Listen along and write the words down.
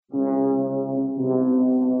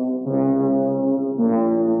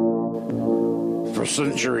For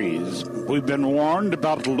centuries, we've been warned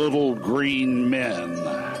about little green men.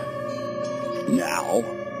 Now,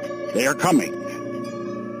 they are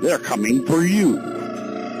coming. They're coming for you.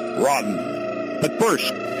 Run. But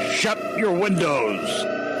first, shut your windows.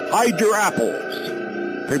 Hide your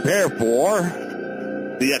apples. Prepare for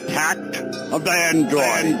the attack of the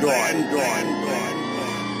android.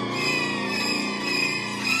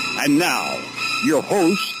 And now, your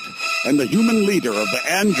host and the human leader of the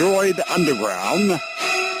Android Underground,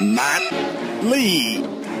 Matt Lee.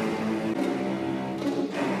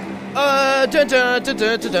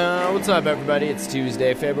 What's up, everybody? It's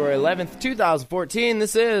Tuesday, February 11th, 2014.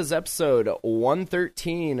 This is episode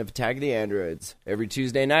 113 of Attack of the Androids. Every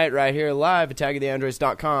Tuesday night, right here live at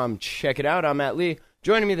attackoftheandroids.com. Check it out. I'm Matt Lee.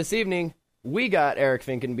 Joining me this evening, we got Eric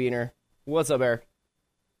Finkenbeiner. What's up, Eric?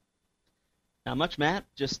 Not much, Matt.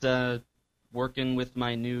 Just working with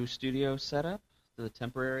my new studio setup, the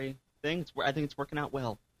temporary thing. I think it's working out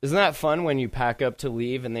well. Isn't that fun when you pack up to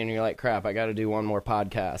leave and then you're like, crap, I got to do one more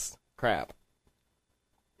podcast? Crap.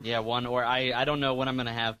 Yeah, one, or I don't know when I'm going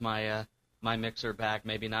to have my my mixer back.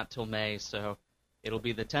 Maybe not till May, so it'll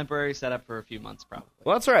be the temporary setup for a few months probably.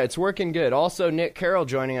 Well, that's right. It's working good. Also, Nick Carroll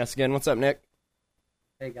joining us again. What's up, Nick?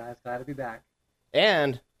 Hey, guys. Glad to be back.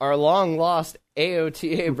 And our long-lost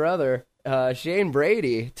AOTA brother, Shane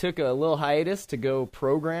Brady, took a little hiatus to go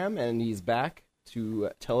program, and he's back to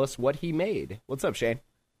tell us what he made. What's up, Shane?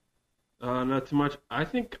 Not too much. I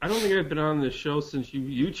don't think I've been on this show since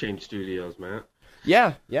you changed studios, Matt.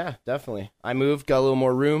 Yeah, definitely. I moved, got a little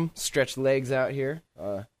more room, stretched legs out here.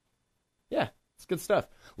 Yeah, it's good stuff.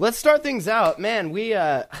 Let's start things out. Man,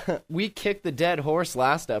 we kicked the dead horse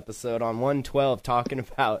last episode on 112 talking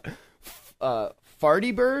about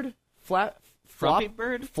Farty Bird? Floppy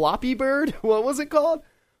Bird? Floppy Bird? What was it called?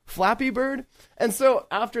 Flappy Bird? And so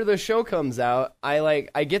after the show comes out,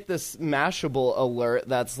 I get this Mashable alert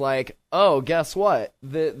that's like, oh, guess what?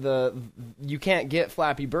 You can't get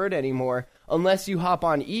Flappy Bird anymore unless you hop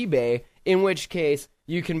on eBay, in which case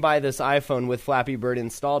you can buy this iPhone with Flappy Bird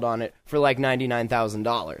installed on it for like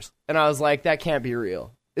 $99,000. And I was like, that can't be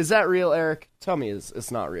real. Is that real, Eric? Tell me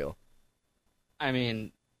it's not real. I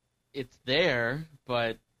mean, it's there,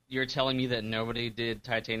 but you're telling me that nobody did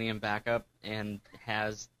titanium backup and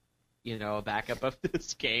has, a backup of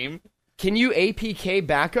this game? Can you APK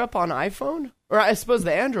backup on iPhone? Or I suppose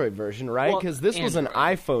the Android version, right? Because this was an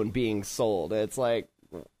iPhone being sold. It's like,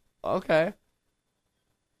 okay.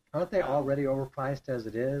 Aren't they already overpriced as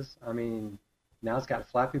it is? I mean, now it's got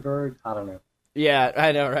Flappy Bird. I don't know. Yeah,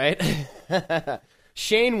 I know, right?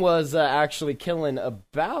 Shane was actually killing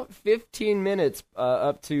about 15 minutes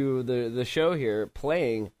up to the show here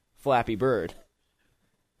playing Flappy Bird.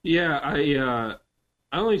 Yeah, I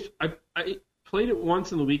played it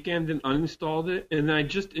once on the weekend and uninstalled it, and then I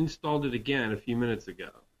just installed it again a few minutes ago,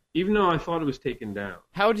 even though I thought it was taken down.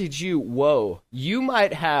 How did you? Whoa, you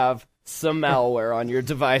might have some malware on your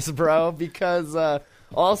device, bro, because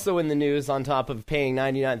also in the news, on top of paying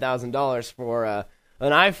 $99,000 for an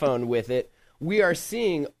iPhone with it, we are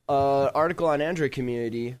seeing an article on Android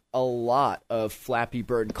Community, a lot of Flappy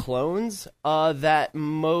Bird clones that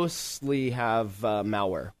mostly have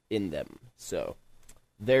malware in them. So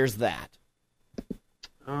there's that.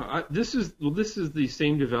 This is the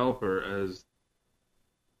same developer as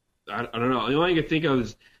I don't know. The only thing I could think of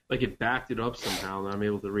is like it backed it up somehow, and I'm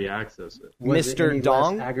able to reaccess it. Was Mr. it any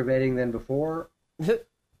Dong? less aggravating than before?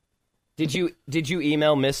 Did you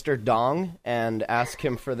email Mr. Dong and ask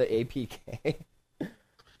him for the APK?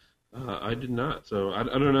 I did not, so I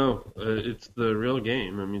don't know. It's the real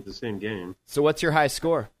game. I mean, it's the same game. So what's your high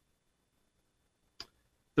score?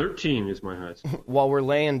 13 is my high score. While we're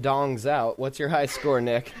laying dongs out, what's your high score,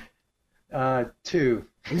 Nick? 2.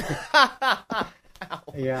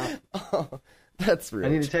 Yeah. Oh, that's rude. I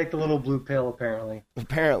need to take the little blue pill, apparently.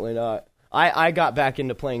 Apparently not. I got back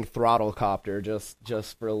into playing Throttle Copter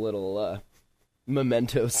just for a little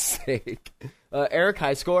memento's sake. Eric,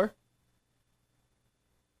 high score?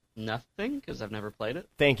 Nothing, because I've never played it.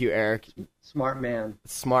 Thank you, Eric. Smart man.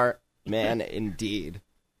 Smart man indeed.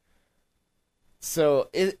 So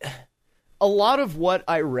a lot of what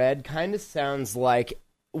I read kind of sounds like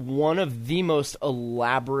one of the most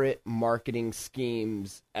elaborate marketing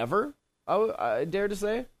schemes ever, I dare to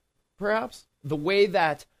say, perhaps. The way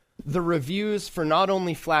that the reviews for not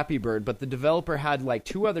only Flappy Bird, but the developer had like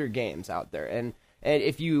 2 other games out there. And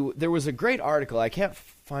there was a great article, I can't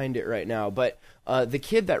find it right now, but the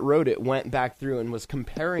kid that wrote it went back through and was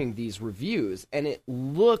comparing these reviews, and it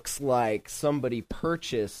looks like somebody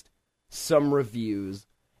purchased some reviews,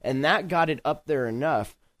 and that got it up there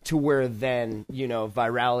enough to where then,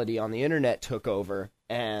 virality on the internet took over,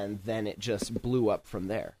 and then it just blew up from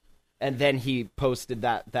there. And then he posted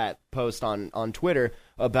that post on Twitter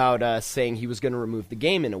about saying he was going to remove the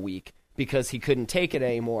game in a week because he couldn't take it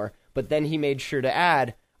anymore. But then he made sure to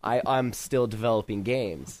add, I'm still developing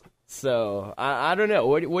games. So I don't know.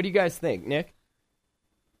 What do you guys think, Nick?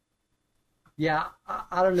 Yeah,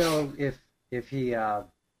 I don't know if he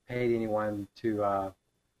paid anyone to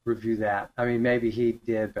review that. I mean, maybe he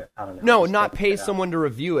did, but I don't know. No, not pay someone to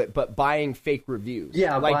review it, but buying fake reviews.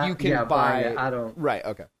 Yeah, like you can buy. It. I don't. Right.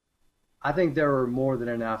 Okay. I think there were more than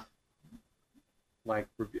enough, like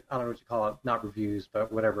I don't know what you call it, not reviews,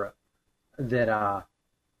 but whatever. That I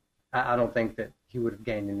don't think that he would have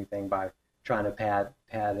gained anything by trying to pad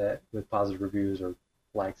it with positive reviews or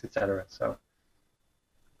likes, etc. So.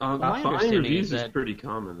 Buying reviews is pretty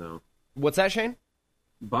common, though. What's that, Shane?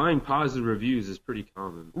 Buying positive reviews is pretty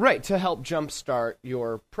common. Right, to help jumpstart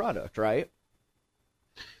your product, right?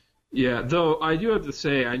 Yeah, though I do have to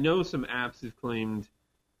say, I know some apps have claimed,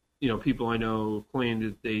 people I know claimed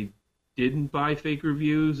that they didn't buy fake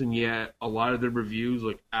reviews, and yet a lot of their reviews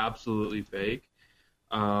look absolutely fake.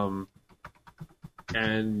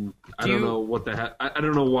 And I don't know what I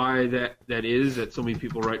don't know why that is, that so many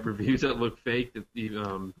people write reviews that look fake.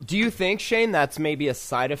 Do you think, Shane, that's maybe a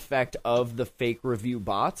side effect of the fake review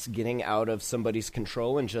bots getting out of somebody's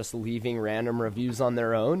control and just leaving random reviews on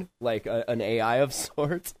their own, like an AI of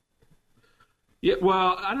sorts? Yeah,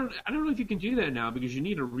 well, I don't know if you can do that now because you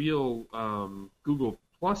need a real Google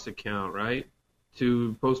Plus account, right,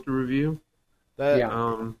 to post a review.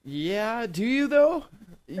 Yeah, do you though?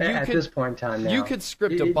 At this point in time now. You could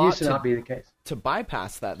script a it bot used to not be the case. to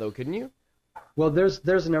bypass that, though, couldn't you? Well, there's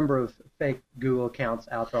a number of fake Google accounts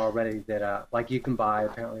out there already that like you can buy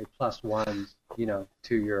apparently +1s,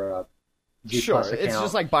 to your G sure, Plus account. It's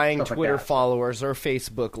just like buying Twitter like followers or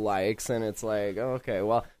Facebook likes, and it's like, okay,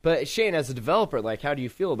 well, but Shane, as a developer, like, how do you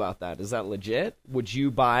feel about that? Is that legit? Would you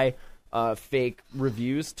buy fake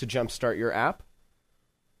reviews to jumpstart your app?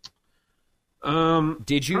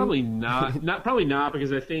 Did you? Probably not. Probably not,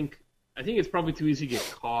 because I think it's probably too easy to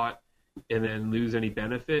get caught and then lose any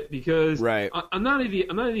benefit. Because right. I'm not of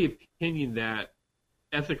the opinion that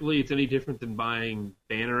ethically it's any different than buying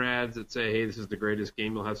banner ads that say, "Hey, this is the greatest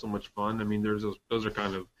game. You'll have so much fun." I mean, those are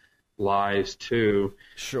kind of lies too.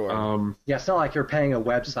 Sure. It's not like you're paying a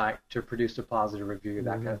website to produce a positive review,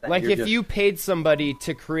 that kind of thing. Like if you paid somebody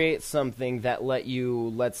to create something that let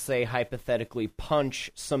you, let's say, hypothetically punch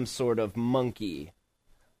some sort of monkey.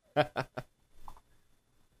 Or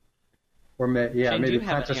Shane, maybe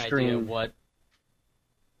punch a screen.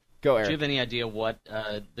 Go, Eric. Do you have any idea what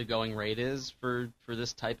the going rate is for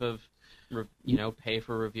this type of, pay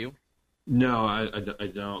for review? No, I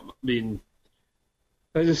don't. I mean,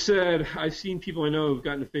 as I said, I've seen people I know who've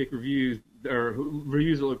gotten fake reviews or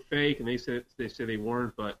reviews that look fake, and they say they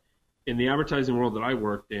weren't. But in the advertising world that I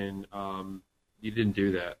worked in, you didn't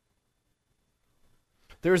do that.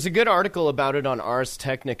 There was a good article about it on Ars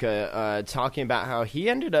Technica talking about how he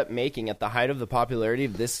ended up making, at the height of the popularity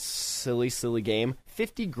of this silly game,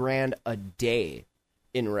 $50,000 a day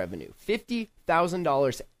in revenue,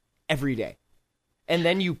 $50,000 every day, and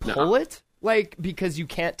then you pull it, like, because you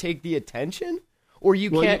can't take the attention. Or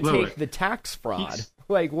you can't take the tax fraud.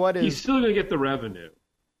 Like, what is... He's still going to get the revenue.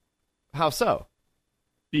 How so?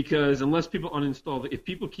 Because unless people uninstall it, if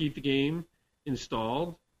people keep the game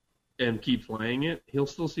installed and keep playing it, he'll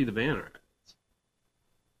still see the banner ads.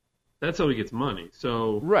 That's how he gets money.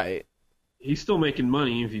 So right. He's still making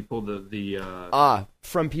money if you pull the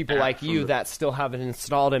from people like you that still have it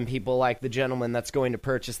installed, and people like the gentleman that's going to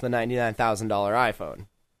purchase the $99,000 iPhone.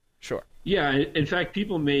 Sure. Yeah, in fact,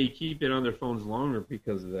 people may keep it on their phones longer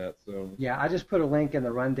because of that. So yeah, I just put a link in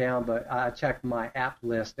the rundown, but I checked my app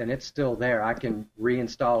list, and it's still there. I can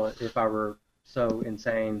reinstall it if I were so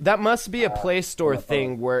insane. That must be a Play Store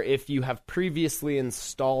thing where if you have previously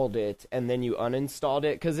installed it and then you uninstalled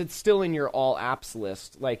it, because it's still in your all apps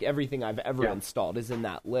list. Like everything I've ever installed is in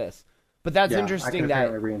that list. But that's interesting. I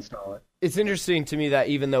can reinstall it. It's interesting to me that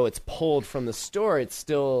even though it's pulled from the store, it's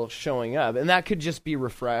still showing up, and that could just be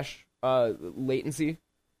refresh latency.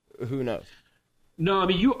 Who knows? No, I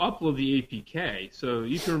mean you upload the APK, so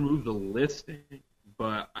you can remove the listing,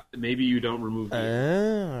 but maybe you don't remove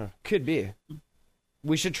the. Could be.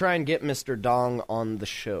 We should try and get Mr. Dong on the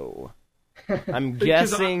show. I'm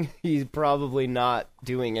guessing he's probably not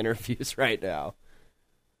doing interviews right now.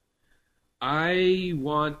 I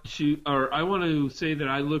want to say that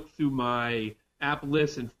I looked through my app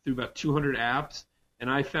list and through about 200 apps, and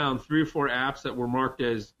I found 3 or 4 apps that were marked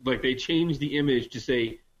as, like, they changed the image to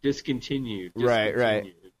say discontinued.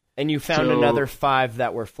 Right. And you found another 5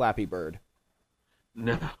 that were Flappy Bird.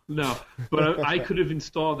 No. But I could have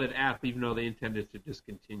installed that app even though they intended to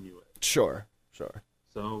discontinue it. Sure.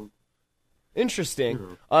 So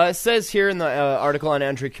Interesting. It says here in the article on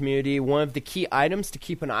Android Community, one of the key items to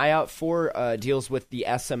keep an eye out for deals with the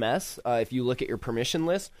SMS. If you look at your permission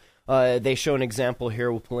list, they show an example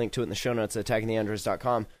here. We'll put a link to it in the show notes at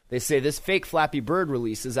attackingtheandroids.com. They say this fake Flappy Bird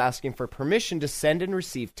release is asking for permission to send and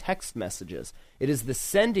receive text messages. It is the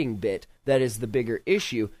sending bit that is the bigger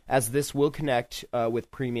issue, as this will connect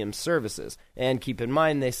with premium services. And keep in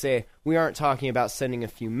mind, they say, we aren't talking about sending a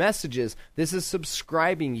few messages. This is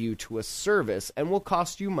subscribing you to a service and will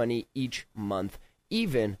cost you money each month,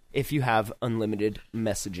 even if you have unlimited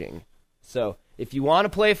messaging. So if you want to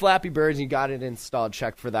play Flappy Birds, you got it installed,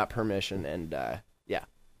 check for that permission, and yeah.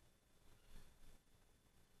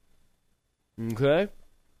 Okay.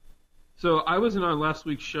 So I wasn't on last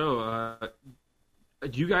week's show.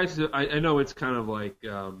 Do you guys? I know it's kind of like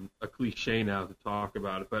a cliche now to talk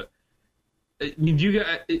about it, but I mean, do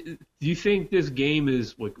you think this game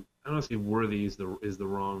is like, I don't want to say worthy is the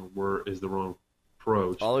wrong word, is the wrong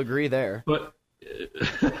approach? I'll agree there. But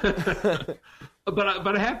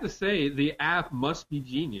but I have to say the app must be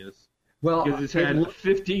genius. Well, because it's had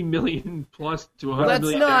 15 million plus to 100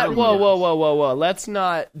 million. Whoa. Let's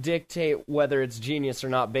not dictate whether it's genius or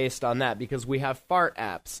not based on that, because we have fart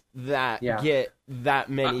apps that get that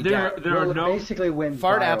many. Basically went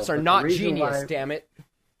fart viral, apps are not genius, damn it.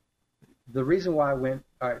 The reason why it went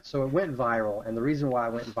viral, and the reason why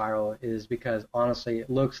it went viral is because honestly,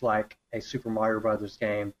 it looks like a Super Mario Brothers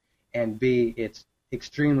game, and B, it's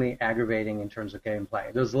extremely aggravating in terms of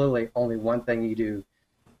gameplay. There's literally only one thing you do,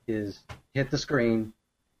 is hit the screen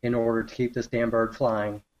in order to keep this damn bird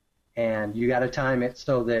flying, and you got to time it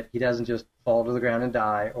so that he doesn't just fall to the ground and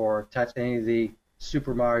die, or touch any of the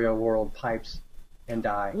Super Mario World pipes and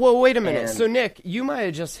die. Well, wait a minute. So, Nick, you might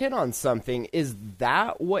have just hit on something. Is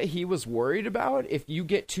that what he was worried about? If you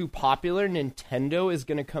get too popular, Nintendo is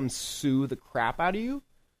going to come sue the crap out of you?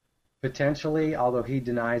 Potentially, although he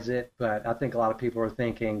denies it, but I think a lot of people are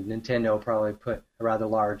thinking Nintendo probably put a rather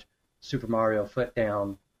large Super Mario foot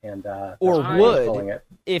down, and or would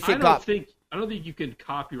if it got. I don't think you can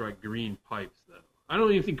copyright green pipes though. I don't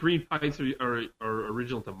even think green pipes are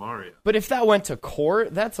original to Mario. But if that went to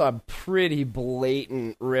court, that's a pretty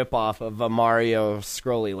blatant ripoff of a Mario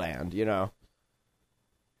Scrolly Land, you know.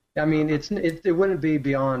 I mean, it wouldn't be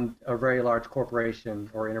beyond a very large corporation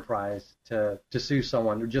or enterprise to sue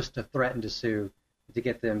someone, or just to threaten to sue, to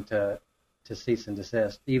get them to cease and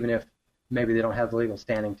desist, even if maybe they don't have the legal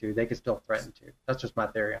standing to. They could still threaten to. That's just my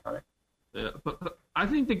theory on it. Yeah, but I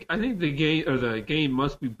think the game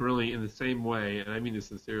must be brilliant in the same way, and I mean this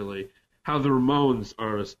sincerely. How the Ramones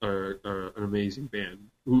are an amazing band.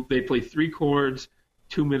 They play 3 chords,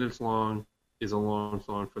 2 minutes long is a long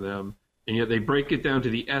song for them, and yet they break it down to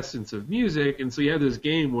the essence of music. And so you have this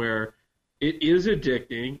game where it is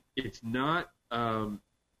addicting. It's not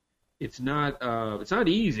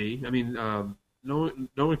easy. I mean, no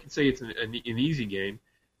one can say it's an easy game.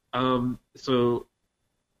 So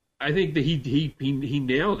I think that he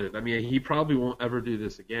nailed it. I mean, he probably won't ever do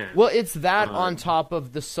this again. Well, it's that on top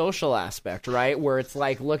of the social aspect, right? Where it's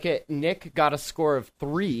like, look at Nick got a score of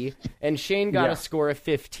 3 and Shane got a score of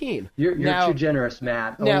 15. You're too generous,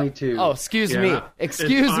 Matt. Only 2. Oh, excuse me. I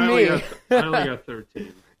only got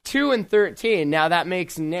 13. 2 and 13. Now that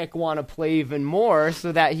makes Nick want to play even more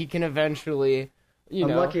so that he can eventually, I'm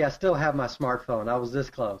lucky I still have my smartphone. I was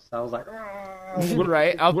this close. I was like,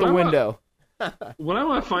 right out the window. What I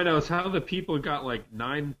want to find out is how the people got like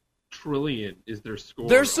 9 trillion is their score.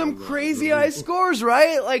 There's some crazy high scores,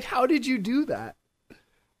 right? Like, how did you do that?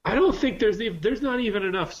 I don't think there's not even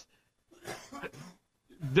enough.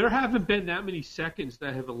 There haven't been that many seconds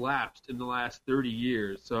that have elapsed in the last 30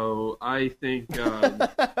 years. So I think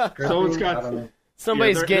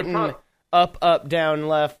somebody's getting up, down,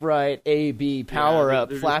 left, right, A, B, power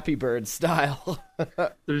up, Flappy Bird style.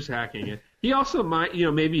 They're just hacking it. He also might,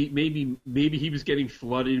 maybe he was getting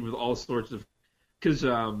flooded with all sorts of, because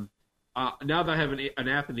now that I have an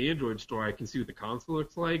app in the Android store, I can see what the console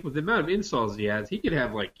looks like. With the amount of installs he has, he could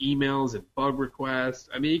have like emails and bug requests.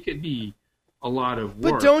 I mean, it could be a lot of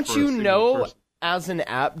work. But don't you know, as an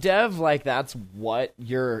app dev, like that's what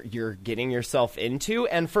you're getting yourself into,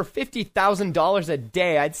 and for $50,000 a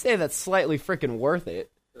day, I'd say that's slightly freaking worth it.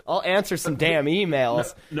 I'll answer some damn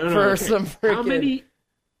emails for some freaking.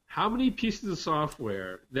 How many pieces of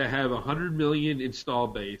software that have 100 million install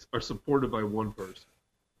base are supported by one person?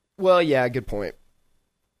 Well, yeah, good point.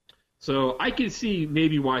 So I can see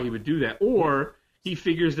maybe why he would do that. Or he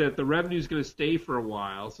figures that the revenue is going to stay for a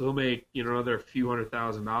while, so he'll make another few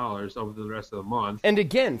 $100,000 over the rest of the month. And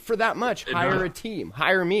again, for that much, hire a team.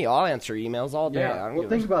 Hire me. I'll answer emails all day. Yeah. Well,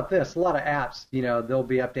 think about this. A lot of apps, they'll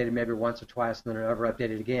be updated maybe once or twice, and then they're never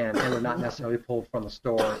updated again, and they're not necessarily pulled from the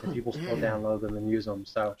store, and people still download them and use them.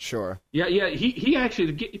 So sure. Yeah. He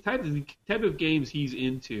actually the type of games he's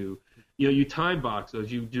into. You time box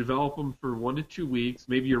those. You develop them for 1 to 2 weeks.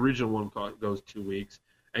 Maybe your original one goes 2 weeks.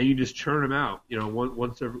 And you just churn them out,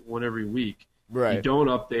 one every week. Right. You don't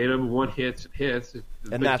update them. One hits. And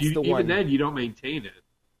but that's the one. Even then, you don't maintain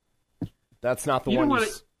it. That's not the one.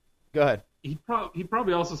 Go ahead. He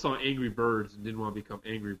probably also saw Angry Birds and didn't want to become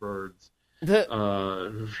Angry Birds.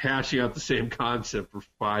 Hashing out the same concept for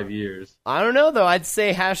 5 years. I don't know, though. I'd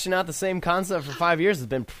say hashing out the same concept for 5 years has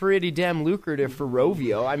been pretty damn lucrative for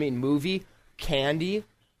Rovio. I mean, movie, candy,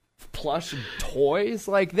 plush toys,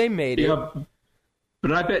 like they made it.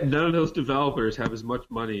 But I bet none of those developers have as much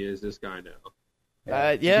money as this guy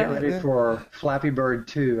now. Get ready for Flappy Bird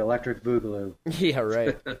 2, Electric Boogaloo. Yeah,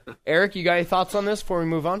 right. Eric, you got any thoughts on this before we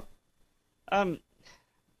move on?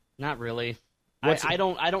 Not really. I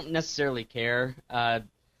don't necessarily care. I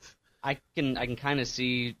can kind of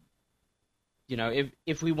see,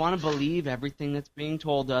 if we want to believe everything that's being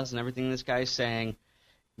told us and everything this guy's saying,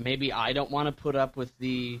 maybe I don't want to put up with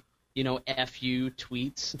the F you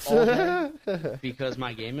tweets all day because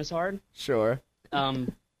my game is hard. Sure.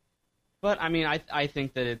 But I mean, I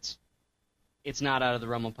think that it's not out of the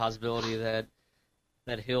realm of possibility that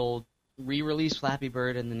he'll re-release Flappy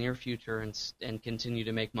Bird in the near future and continue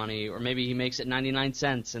to make money, or maybe he makes it 99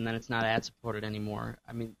 cents and then it's not ad supported anymore.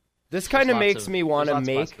 I mean, this kind of makes me want to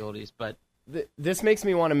make possibilities, but. This makes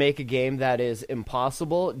me want to make a game that is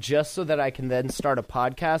impossible just so that I can then start a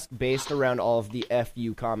podcast based around all of the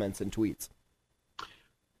FU comments and tweets.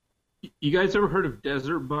 You guys ever heard of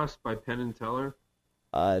Desert Bus by Penn and Teller?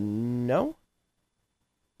 No.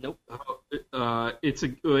 Nope.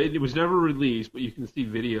 It was never released, but you can see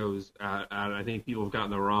videos at it. I think people have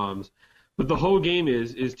gotten the ROMs. But the whole game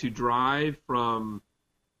is to drive from,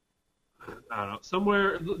 I don't know,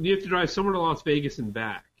 somewhere. You have to drive somewhere to Las Vegas and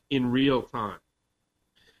back in real time,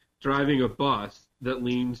 driving a bus that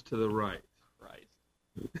leans to the right. Right.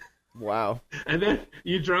 Wow. And then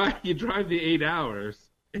you drive the 8 hours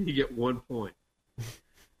and you get 1 point.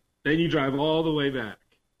 Then you drive all the way back.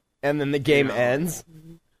 And then the game ends?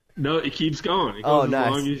 No, it keeps going. It goes as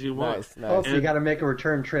nice. long as you want. Nice. Oh, so you got to make a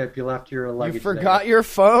return trip. You left your luggage. You forgot your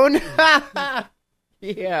phone?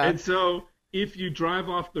 Yeah. And so if you drive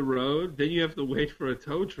off the road, then you have to wait for a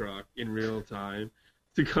tow truck in real time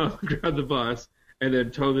to come grab the bus and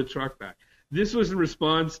then tow the truck back. This was in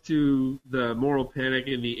response to the moral panic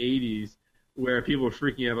in the 80s, where people were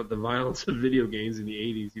freaking out about the violence of video games in the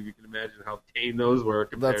 80s. If you can imagine how tame those were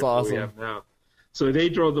compared to what we have now. So they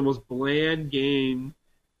drove the most bland game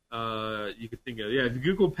you could think of. Yeah, if you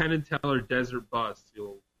Google Penn and Teller Desert Bus,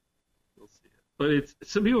 you'll see it. But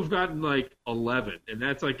some people have gotten like 11, and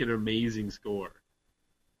that's like an amazing score.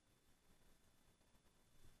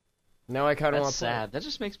 Now I kind of want That's to play. sad. That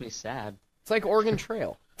just makes me sad. It's like Oregon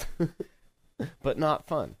Trail, but not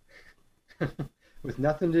fun. With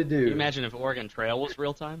nothing to do. Can you imagine if Oregon Trail was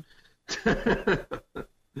real time? It's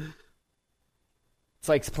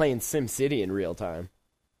like playing SimCity in real time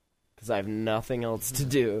because I have nothing else to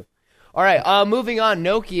do. All right, moving on.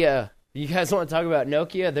 Nokia. You guys want to talk about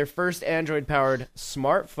Nokia? Their first Android-powered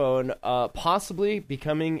smartphone possibly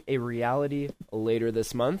becoming a reality later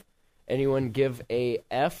this month. Anyone give a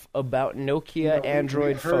F about Nokia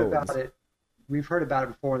Android phones? We've heard about it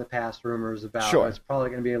before in the past, rumors about Sure. It's probably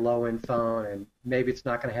going to be a low-end phone, and maybe it's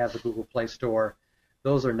not going to have the Google Play Store.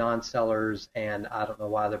 Those are non-sellers, and I don't know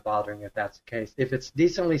why they're bothering if that's the case. If it's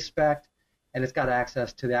decently spec'd and it's got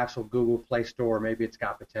access to the actual Google Play Store, maybe it's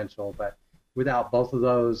got potential. But without both of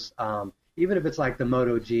those, even if it's like the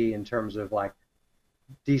Moto G in terms of like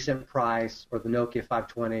decent price, or the Nokia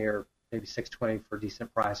 520 or maybe 620 for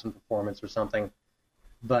decent price and performance or something,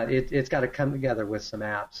 but it's got to come together with some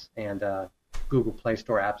apps and Google Play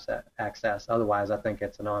Store access. Otherwise, I think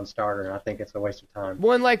it's a non-starter, and I think it's a waste of time.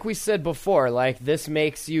 Well, and like we said before, like this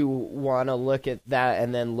makes you want to look at that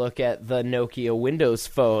and then look at the Nokia Windows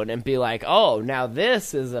Phone and be like, oh, now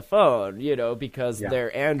this is a phone, because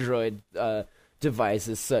their Android device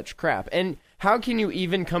is such crap. And how can you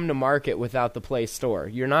even come to market without the Play Store?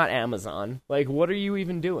 You're not Amazon. Like, what are you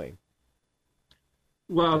even doing?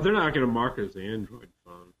 Well, they're not going to market as an Android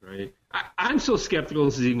phone, right? I'm so skeptical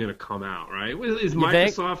this is even going to come out, right? Is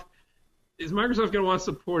Microsoft going to want to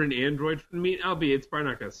support an Android? I mean, albeit it's probably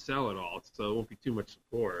not going to sell at all, so it won't be too much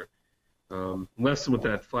support. Less than what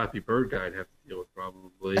that Flappy Bird guy'd have to deal with,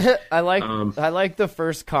 probably. I like the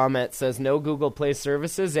first comment. Says no Google Play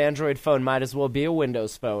services. Android phone might as well be a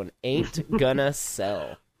Windows phone. Ain't gonna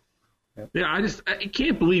sell. Yeah, I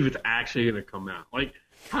can't believe it's actually going to come out. Like,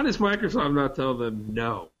 how does Microsoft not tell them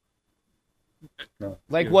no?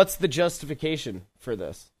 Like, what's the justification for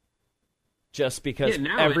this? Just because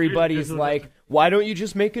everybody's like, why don't you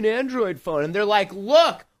just make an Android phone? And they're like,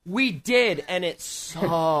 look, we did, and it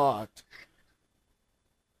sucked.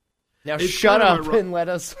 Now shut up and let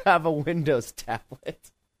us have a Windows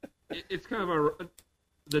tablet. It's kind of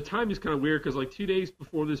the time is kind of weird because like 2 days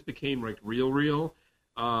before this became like real,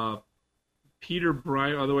 Peter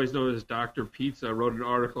Bryant, otherwise known as Dr. Pizza, wrote an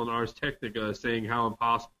article in Ars Technica saying how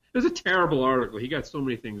impossible. It was a terrible article. He got so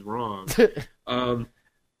many things wrong.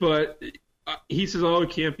 But he says, "Oh, it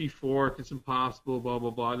can't be forked. It's impossible." Blah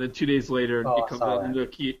blah blah. And then 2 days later, it comes out.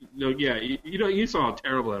 You saw how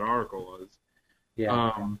terrible that article was.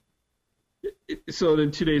 Yeah. So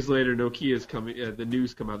then 2 days later, Nokia's coming. The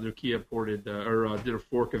news come out. Nokia ported did a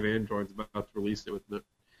fork of Android, about to release it with Nokia.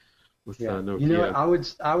 You know,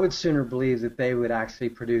 I would sooner believe that they would actually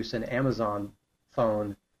produce an Amazon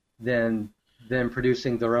phone than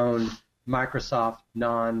producing their own Microsoft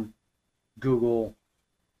non-Google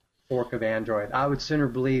fork of Android. I would sooner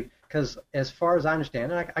believe, because as far as I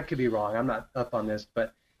understand, and I could be wrong, I'm not up on this,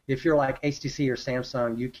 but if you're like HTC or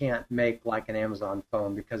Samsung, you can't make like an Amazon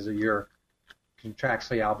phone because you're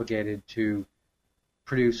contractually obligated to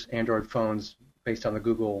produce Android phones based on the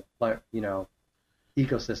Google,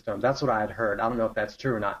 ecosystem. That's what I had heard. I don't know if that's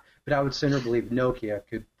true or not, but I would sooner believe Nokia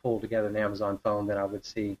could pull together an Amazon phone than I would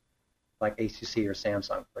see like HTC or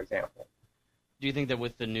Samsung, for example. Do you think that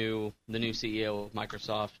with the new CEO of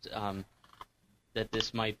Microsoft, that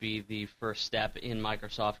this might be the first step in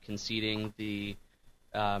Microsoft conceding the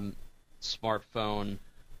smartphone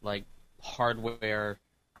like hardware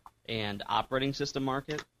and operating system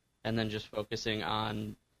market, and then just focusing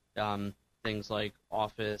on things like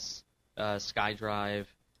Office, SkyDrive,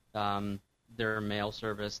 their mail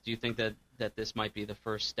service? Do you think that this might be the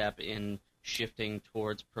first step in shifting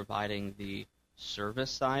towards providing the service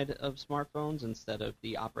side of smartphones instead of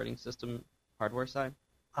the operating system hardware side?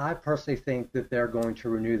 I personally think that they're going to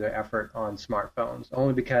renew their effort on smartphones,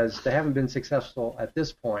 only because they haven't been successful at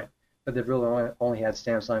this point, but they've really only had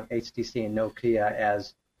Samsung, HTC, and Nokia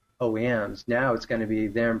as OEMs. Now it's going to be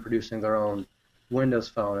them producing their own Windows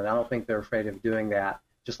phone, and I don't think they're afraid of doing that,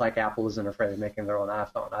 just like Apple isn't afraid of making their own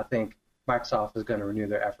iPhone. I think Microsoft is going to renew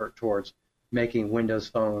their effort towards making Windows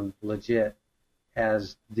Phone legit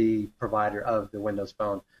as the provider of the Windows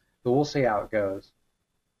Phone. But we'll see how it goes.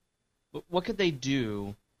 What could they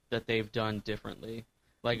do that they've done differently?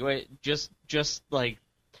 Like just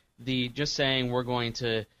saying we're going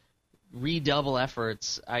to redouble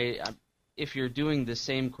efforts. If you're doing the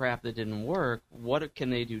same crap that didn't work, what can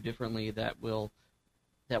they do differently that will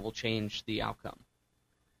change the outcome?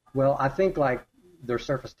 Well, I think like their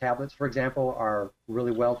Surface tablets, for example, are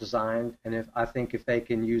really well designed, and if they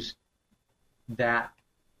can use that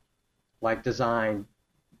like design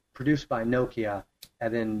produced by Nokia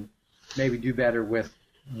and then maybe do better with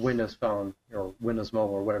Windows Phone or Windows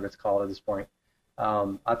Mobile or whatever it's called at this point,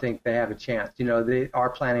 I think they have a chance. You know, they are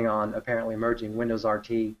planning on apparently merging Windows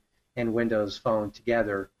RT and Windows Phone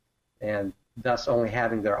together, and thus only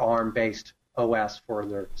having their ARM-based OS for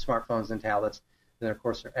their smartphones and tablets. And then, of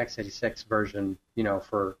course, their x86 version,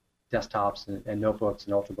 for desktops and notebooks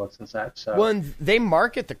and ultrabooks and such. So. Well, and they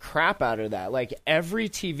market the crap out of that. Like every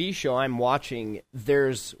TV show I'm watching,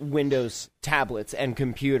 there's Windows tablets and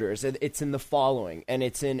computers. It's in The Following, and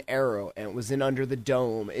it's in Arrow, and it was in Under the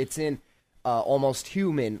Dome. It's in Almost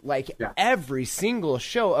Human. Like every single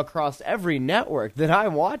show across every network that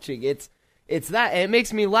I'm watching, it's that. And it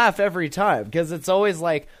makes me laugh every time because it's always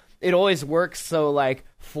like it always works so like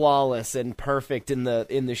flawless and perfect in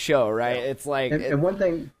the show, right? Yeah. It's like and one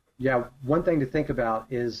thing. Yeah, one thing to think about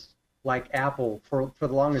is like Apple, for the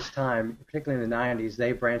longest time, particularly in the 90s,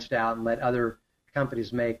 they branched out and let other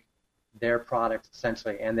companies make their products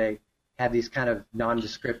essentially, and they had these kind of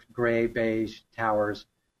nondescript gray beige towers,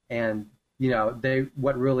 and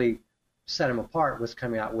what really set them apart was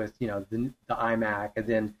coming out with the iMac, and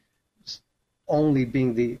then only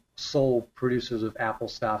being the sole producers of Apple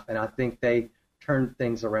stuff. And I think they turned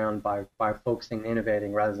things around by focusing and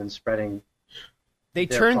innovating rather than spreading. They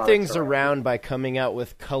turn things around by coming out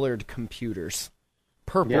with colored computers,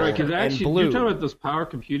 purple and blue. You're talking about those power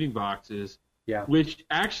computing boxes, which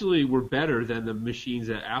actually were better than the machines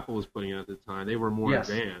that Apple was putting out at the time. They were more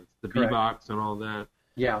advanced, the B-Box and all that.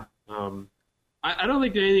 Yeah. I don't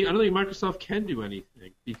think Microsoft can do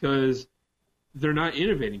anything because they're not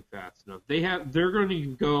innovating fast enough. They're going to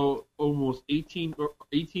go almost 18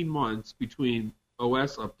 months between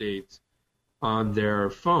OS updates on their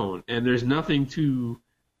phone, and there's nothing too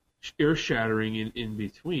earth-shattering in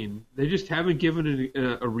between. They just haven't given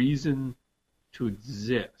it a reason to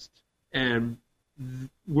exist. And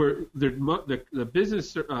where the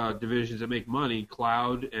business divisions that make money,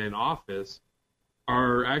 cloud and Office,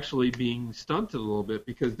 are actually being stunted a little bit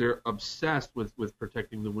because they're obsessed with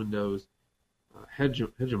protecting the Windows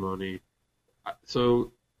hegemony.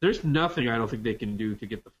 So there's nothing I don't think they can do to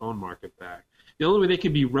get the phone market back. The only way they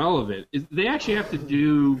can be relevant is they actually have to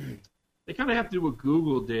do. They kind of have to do what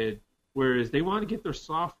Google did, whereas they want to get their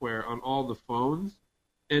software on all the phones,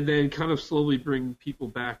 and then kind of slowly bring people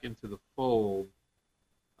back into the fold.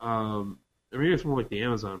 I mean, it's more like the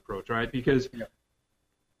Amazon approach, right? Because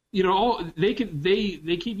they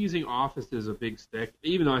keep using Office as a big stick,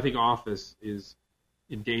 even though I think Office is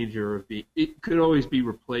in danger of being. It could always be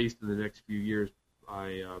replaced in the next few years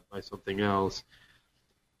by something else.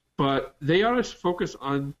 But they ought to focus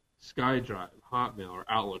on SkyDrive, Hotmail, or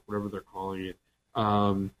Outlook, whatever they're calling it,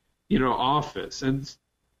 Office, and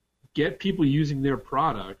get people using their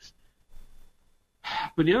products.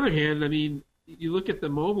 But on the other hand, I mean, you look at the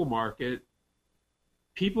mobile market,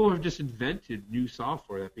 people have just invented new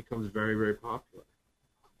software that becomes very, very popular.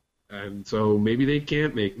 And so maybe they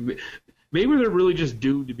can't maybe they're really just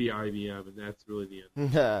doomed to be IBM, and that's really the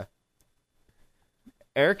end.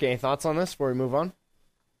 Eric, any thoughts on this before we move on?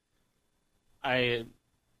 I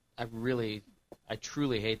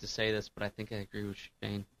truly hate to say this, but I think I agree with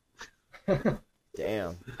Shane.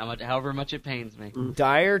 Damn. However much it pains me.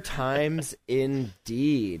 Dire times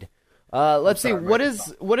indeed. Let's see. What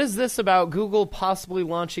is this about Google possibly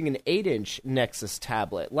launching an 8-inch Nexus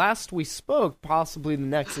tablet? Last we spoke, possibly the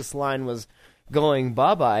Nexus line was going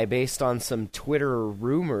bye-bye based on some Twitter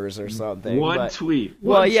rumors or something. One tweet.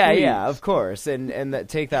 Yeah, of course, and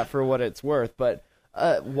take that for what it's worth. But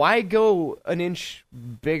why go an inch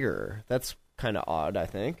bigger? That's kind of odd, I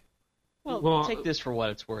think. Well, take this for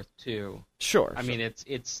what it's worth too. Sure. I mean,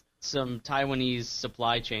 it's some Taiwanese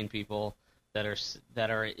supply chain people that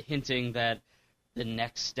are hinting that the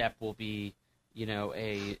next step will be,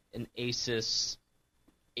 an Asus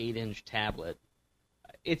 8-inch tablet.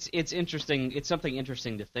 It's interesting. It's something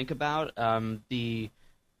interesting to think about. The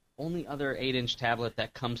only other 8-inch tablet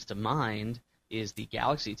that comes to mind is the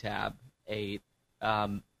Galaxy Tab 8.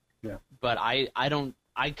 But I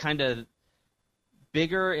kind of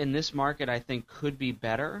bigger in this market, I think, could be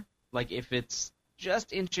better. Like if it's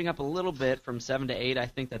just inching up a little bit from 7 to 8, I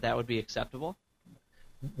think that would be acceptable.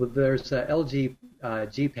 Well, there's LG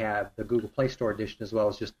G-Pad, the Google Play Store edition, as well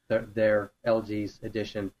as just their LG's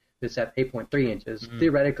edition that's at 8.3 inches. Mm-hmm.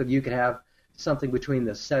 Theoretically, you could have something between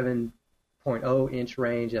the 7.0 inch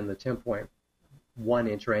range and the 10.1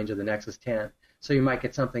 inch range of the Nexus 10. So you might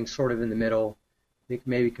get something sort of in the middle. It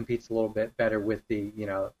maybe competes a little bit better with the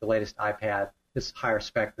latest iPad. This higher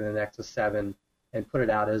spec than the Nexus 7, and put it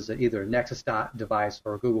out as either a Nexus device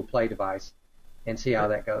or a Google Play device, and see how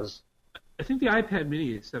that goes. I think the iPad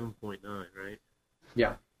Mini is 7.9, right?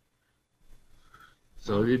 Yeah.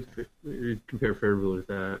 So it'd compare favorably with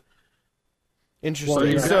that.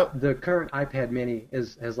 Interesting. Well, the current iPad Mini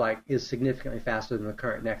is significantly faster than the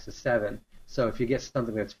current Nexus 7. So if you get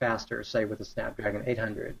something that's faster, say with a Snapdragon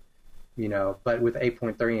 800, but with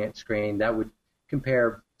 8.3 inch screen, that would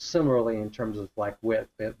compare similarly in terms of like width.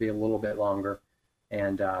 It'd be a little bit longer,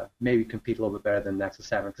 and maybe compete a little bit better than the Nexus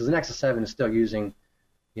 7, because the Nexus 7 is still using,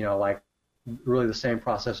 really the same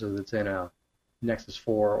processor that's in a Nexus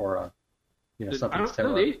 4 or a, something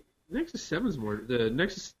similar. Nexus 7 is more the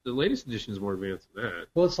latest edition is more advanced than that.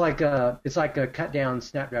 Well, it's like a cut down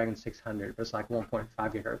Snapdragon 600, but it's like 1.5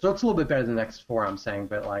 gigahertz. So it's a little bit better than the Nexus 4, I'm saying,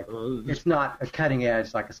 but it's not a cutting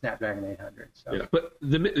edge like a Snapdragon 800. So. Yeah, but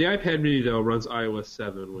the iPad Mini though runs iOS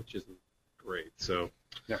 7, which isn't great. So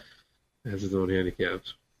yeah, it has its own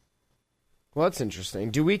handicaps. Well, that's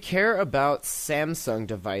interesting. Do we care about Samsung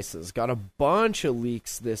devices? Got a bunch of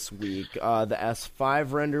leaks this week. The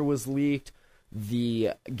S5 render was leaked.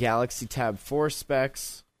 The Galaxy Tab 4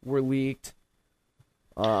 specs were leaked.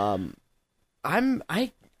 I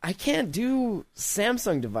can't do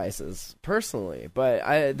Samsung devices personally,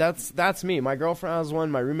 but that's me. My girlfriend has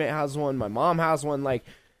one, my roommate has one, my mom has one. Like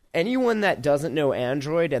anyone that doesn't know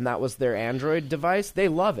Android and that was their Android device, they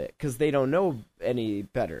love it because they don't know any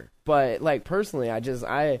better. But like personally, I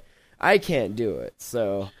can't do it.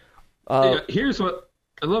 So here's what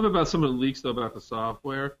I love about some of the leaks though about the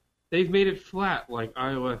software. They've made it flat like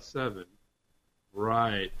iOS 7.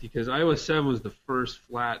 Right, because iOS 7 was the first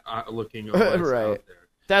flat-looking OS right. out there.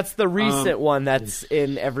 That's the recent one that's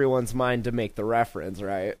in everyone's mind to make the reference,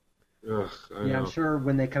 right? Ugh, I Yeah, know. I'm sure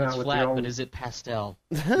when they come It's out with flat, their own. but is it pastel?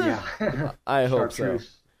 Yeah. I hope so.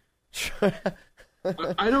 Chartreuse.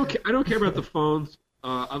 I don't care about the phones.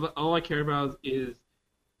 All I care about is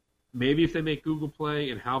maybe if they make Google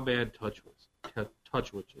Play and how bad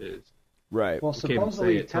TouchWiz is. Right. Well, Can't even say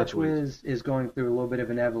supposedly it, TouchWiz is going through a little bit of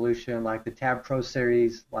an evolution, like the Tab Pro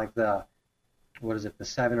series, like the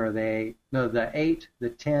 7 or the 8? No, the 8, the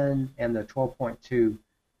 10, and the 12.2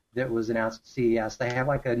 that was announced at CES. They have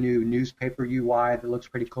like a new newspaper UI that looks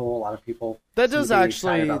pretty cool. A lot of people That seem does to be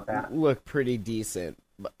excited actually about that. look pretty decent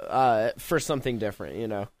for something different, you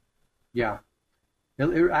know. Yeah.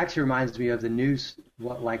 It actually reminds me of the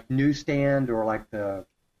newsstand, or like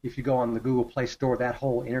if you go on the Google Play Store, that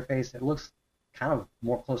whole interface, it looks kind of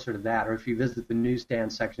more closer to that. Or if you visit the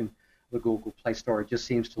newsstand section of the Google Play Store, it just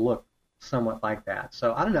seems to look somewhat like that.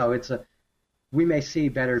 So I don't know. We may see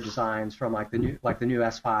better designs from the new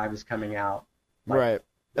S5 is coming out. Right.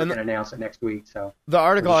 They're And going to announce it next week. So the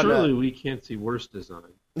article on Surely we can't see worse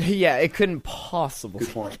design. yeah, it couldn't possibly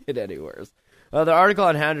Good point. get any worse. The article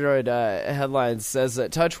on Android headlines says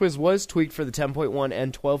that TouchWiz was tweaked for the 10.1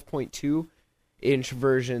 and 12.2 inch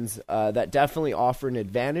versions that definitely offer an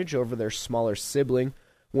advantage over their smaller sibling.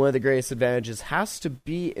 One of the greatest advantages has to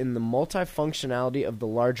be in the multifunctionality of the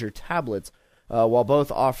larger tablets, while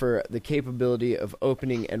both offer the capability of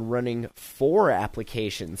opening and running 4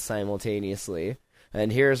 applications simultaneously.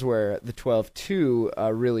 And here's where the 12.2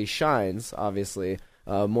 really shines, obviously.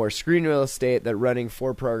 More screen real estate, that running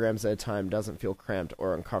 4 programs at a time doesn't feel cramped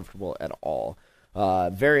or uncomfortable at all.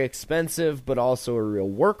 Very expensive, but also a real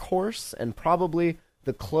workhorse, and probably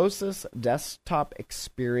the closest desktop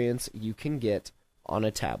experience you can get on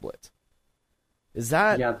a tablet. Is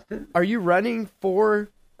that... yeah, Are you running 4...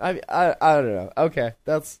 I don't know. Okay,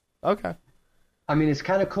 that's... Okay. I mean, it's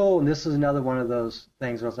kind of cool, and this is another one of those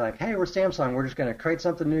things where it's like, hey, we're Samsung, we're just going to create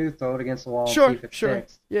something new, throw it against the wall, see if it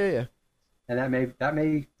sticks. Yeah.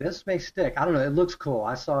 And this may stick. I don't know. It looks cool.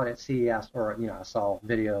 I saw it at CES, or I saw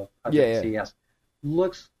video of it at CES.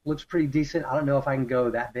 Looks pretty decent. I don't know if I can go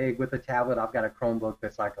that big with a tablet. I've got a Chromebook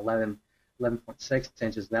that's like 11.6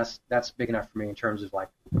 inches. That's big enough for me in terms of like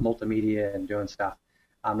multimedia and doing stuff.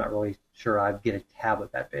 I'm not really sure I'd get a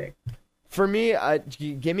tablet that big. For me,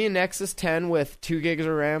 give me a Nexus 10 with 2 gigs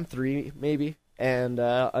of RAM, 3 maybe, and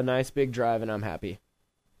a nice big drive, and I'm happy.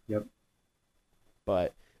 Yep.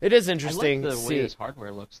 But it is interesting. I like the way this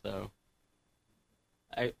hardware looks, though.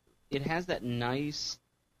 It has that nice,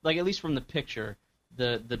 like at least from the picture,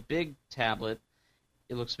 the big tablet.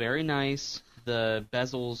 It looks very nice. The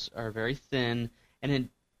bezels are very thin, and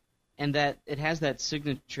that it has that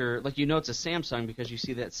signature, like it's a Samsung because you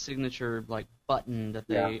see that signature like button that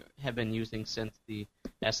they have been using since the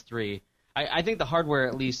S3. I think the hardware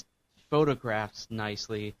at least photographs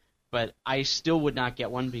nicely, but I still would not get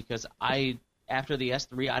one because after the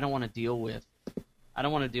S3 I don't want to deal with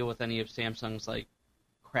any of Samsung's like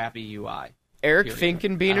crappy UI. Eric Period.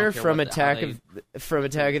 Finkenbeiner from Attack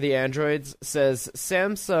of the Androids says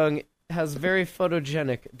Samsung has very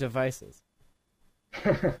photogenic devices.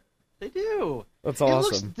 They do. That's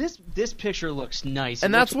awesome. This picture looks nice.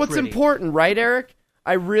 And that's what's important, right, Eric?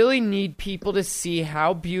 I really need people to see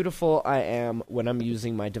how beautiful I am when I'm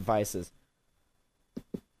using my devices.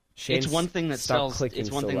 It's one thing that sells. It's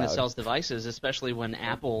It's one thing that sells devices, especially when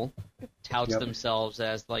Apple touts themselves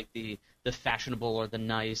as like the fashionable or the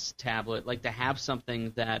nice tablet. Like to have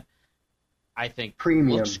something that I think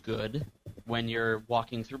Premium. looks good when you're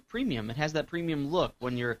walking through premium. It has that premium look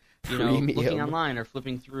when you're looking online or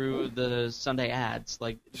flipping through the Sunday ads.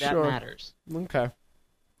 Like that matters. Okay.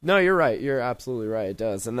 No, you're right. You're absolutely right. It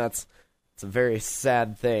does, and it's a very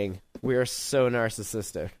sad thing. We are so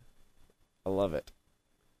narcissistic. I love it.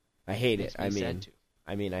 I hate it. I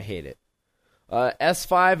hate it.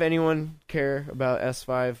 S5. Anyone care about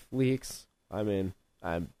S5 leaks?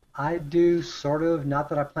 I do sort of. Not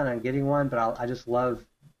that I plan on getting one, but I just love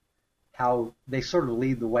how they sort of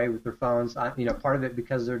lead the way with their phones. Part of it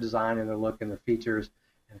because of their design and their look and their features.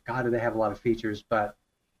 And God, do they have a lot of features? But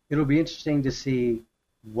it'll be interesting to see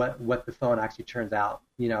what the phone actually turns out.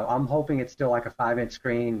 I'm hoping it's still like a 5-inch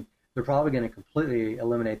screen. They're probably going to completely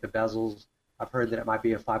eliminate the bezels. I've heard that it might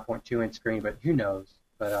be a 5.2-inch screen, but who knows?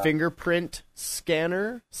 But fingerprint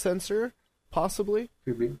scanner sensor, possibly.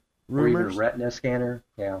 Could be. Rumors. Or even a retina scanner.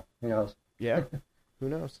 Yeah, who knows? Yeah, who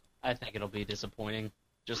knows? I think it'll be disappointing,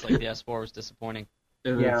 just like the S4 was disappointing.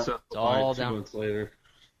 And Yeah. then It's all 2 down. months later.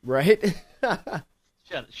 Right?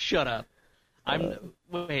 Shut up. I'm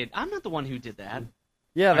not the one who did that.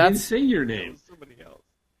 Yeah, I didn't that's say your name. Somebody else.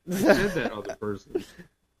 I said that other person.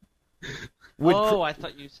 I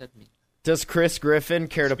thought you said me. Does Chris Griffin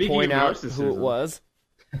care to Speaking point of out narcissism. who it was?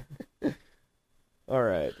 All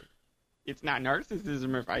right. It's not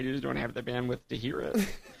narcissism if I just don't have the bandwidth to hear it.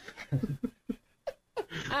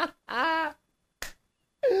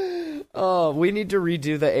 Oh, we need to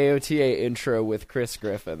redo the AOTA intro with Chris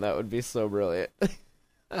Griffin. That would be so brilliant.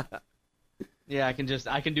 Yeah, I can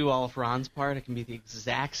do all of Ron's part. It can be the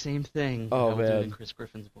exact same thing. Oh, I will do man. it in Chris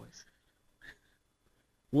Griffin's voice.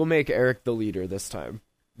 We'll make Eric the leader this time.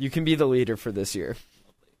 You can be the leader for this year.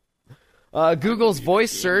 Google's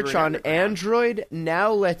voice search on Android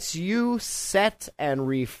now lets you set and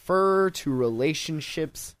refer to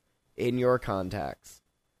relationships in your contacts.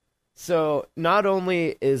 So not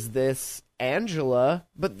only is this Angela,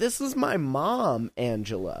 but this is my mom,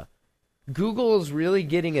 Angela. Google is really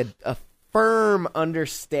getting a firm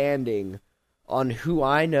understanding on who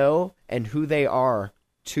I know and who they are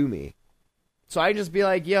to me. So I just be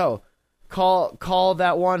like, yo, call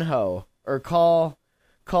that one hoe, or call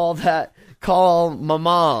my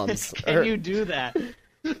mom's. Can you do that?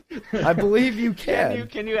 I believe you can.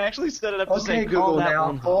 Can you actually set it up to Okay, say Google, call that now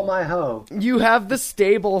one call my hoe. You have the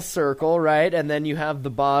stable circle, right? And then you have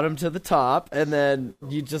the bottom to the top, and then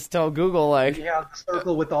you just tell Google, like, You have the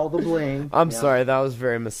circle with all the bling. I'm Yeah. sorry, that was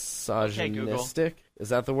very misogynistic. Google. Is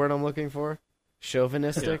that the word I'm looking for?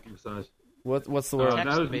 Chauvinistic? Yeah, massage. What's the word?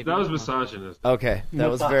 Text, that baby. was misogynist. Okay, that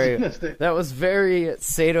was very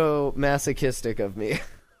sadomasochistic of me.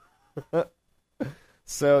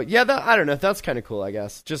 So yeah, I don't know. That's kind of cool, I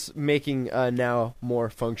guess. Just making now more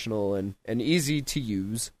functional and easy to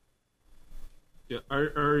use. Yeah, I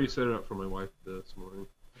already set it up for my wife this morning.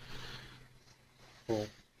 Cool.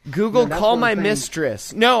 Google, Yeah, that's call one my thing-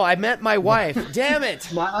 mistress. No, I meant my wife. Damn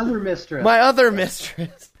it! My other mistress. My other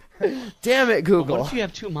mistress. Damn it, Google. What if you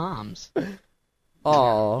have two moms?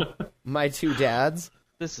 Aw, my two dads.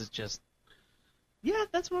 This is just... Yeah,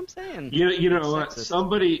 that's what I'm saying. You know It's what?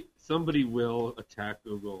 sexist. Somebody will attack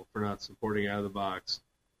Google for not supporting out of the box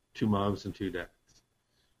 2 moms and 2 dads,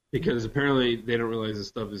 because apparently they don't realize this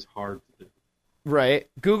stuff is hard to do. Right.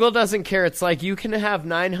 Google doesn't care. It's like, you can have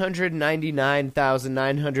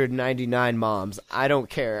 999,999 moms. I don't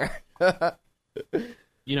care.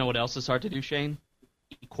 You know what else is hard to do, Shane?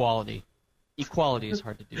 Equality. Equality is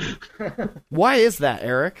hard to do. Why is that,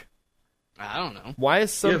 Eric? I don't know. Why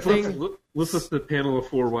is something... Yeah, let's listen to the panel of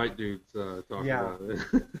 4 white dudes talk Yeah. about it.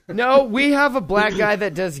 No, we have a black guy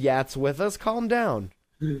that does yats with us. Calm down.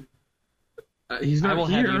 He's not I will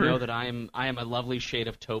here. have you know that I am a lovely shade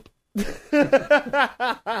of taupe.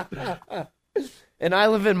 And I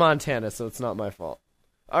live in Montana, so it's not my fault.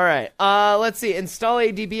 All right. Let's see. Install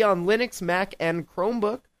ADB on Linux, Mac, and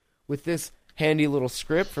Chromebook with this handy little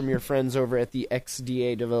script from your friends over at the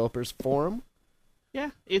XDA Developers Forum.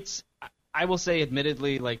 Yeah, it's... I will say,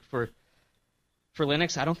 admittedly, like for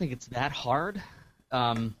Linux, I don't think it's that hard.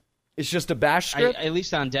 It's just a bash script? At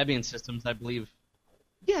least on Debian systems, I believe.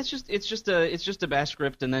 Yeah, it's just a bash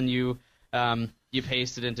script, and then you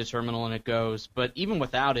paste it into terminal and it goes. But even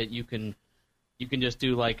without it, you can just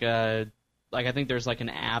do I think there's like an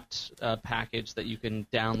apt package that you can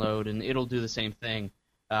download, and it'll do the same thing.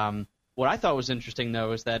 What I thought was interesting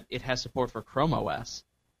though is that it has support for Chrome OS.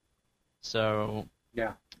 So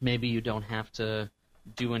Yeah. maybe you don't have to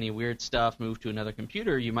do any weird stuff, move to another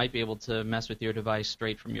computer. You might be able to mess with your device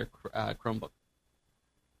straight from your Chromebook.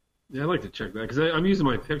 Yeah, I'd like to check that, because I'm using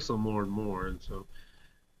my Pixel more and more, and so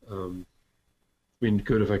it'd be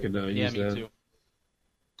good if I could use me that. too.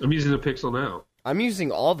 I'm using the Pixel now. I'm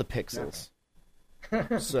using all the pixels.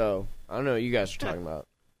 So, I don't know what you guys are talking about.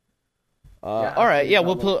 All right, yeah,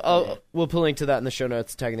 we'll put a link to that in the show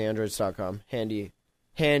notes, taggingtheandroids.com. Handy.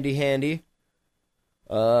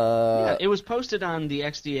 Yeah, it was posted on the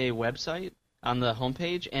XDA website on the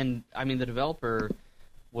homepage, and I mean the developer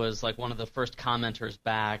was like one of the first commenters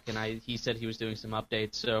back, and he said he was doing some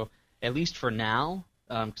updates. So at least for now,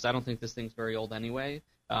 because I don't think this thing's very old anyway,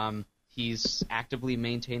 he's actively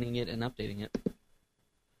maintaining it and updating it.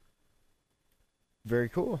 Very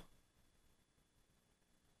cool.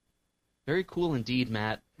 Very cool indeed,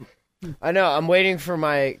 Matt. I know, I'm waiting for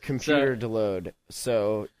my computer to load,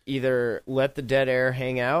 so either let the dead air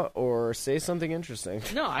hang out or say something interesting.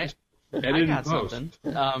 No, I Edit got and post.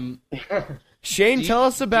 something. Shane, tell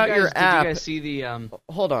us about your app. Did you guys see the...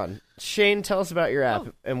 Hold on. Shane, tell us about your app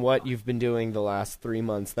and what you've been doing the last 3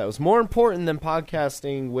 months that was more important than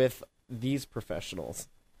podcasting with these professionals.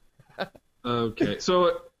 Okay,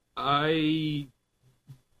 so I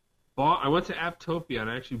went to Apptopia and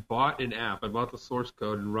I actually bought an app. I bought the source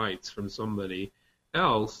code and rights from somebody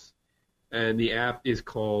else, and the app is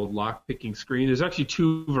called Lockpicking Screen. There's actually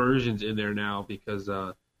 2 versions in there now because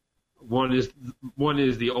one is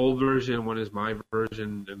the old version, one is my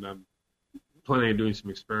version, and I'm planning on doing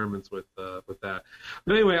some experiments with that.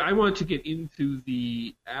 But anyway, I want to get into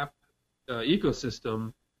the app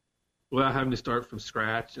ecosystem without having to start from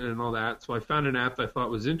scratch and all that. So I found an app that I thought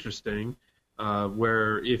was interesting,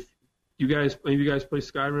 where if maybe you guys play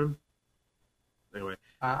Skyrim? Anyway.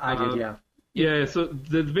 I did, yeah. Yeah, so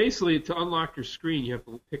basically to unlock your screen, you have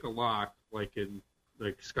to pick a lock like in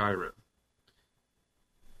Skyrim.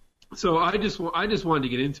 So I just wanted to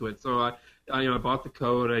get into it. So I bought the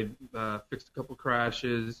code, I fixed a couple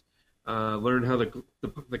crashes, learned how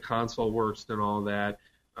the console works and all that.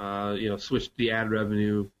 Switched the ad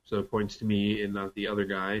revenue so it points to me and not the other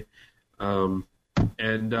guy. I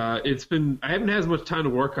haven't had as much time to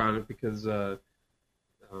work on it because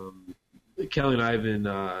Kelly and I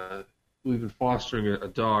have we've been fostering a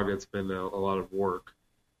dog that's been a lot of work.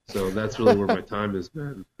 So that's really where my time has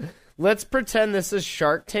been. Let's pretend this is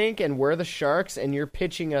Shark Tank and we're the sharks and you're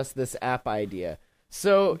pitching us this app idea.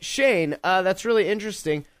 So, Shane, that's really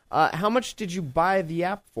interesting. How much did you buy the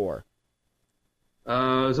app for? It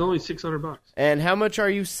was only $600. And how much are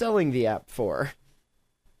you selling the app for?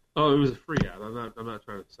 Oh, it was a free app. I'm not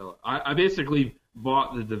trying to sell it. I basically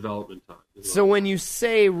bought the development time. So when you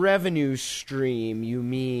say revenue stream, you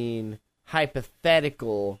mean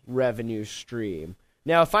hypothetical revenue stream.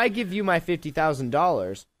 Now, if I give you my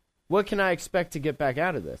 $50,000, what can I expect to get back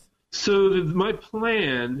out of this? So my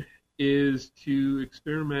plan is to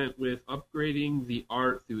experiment with upgrading the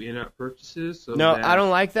art through in-app purchases. I don't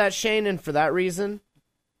like that, Shane, and for that reason,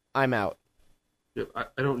 I'm out. I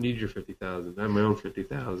don't need your $50,000. I have my own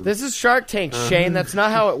 $50,000. This is Shark Tank, Shane. That's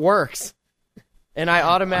not how it works. And I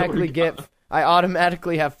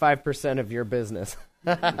automatically have 5% of your business.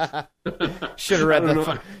 Should have read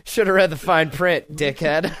the fine print,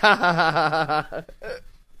 dickhead.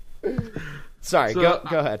 Sorry, go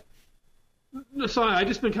ahead. So I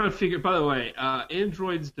just been kind of figuring. By the way,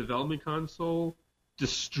 Android's development console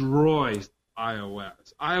destroys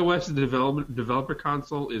iOS. iOS's developer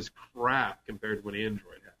console is crap compared to what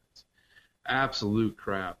Android has. Absolute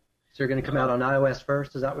crap. So you're going to come out on iOS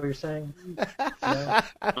first? Is that what you're saying? No?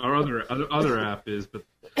 Our other app is, but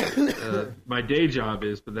my day job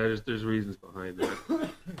is. But there's reasons behind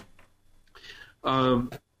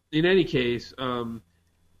that. In any case,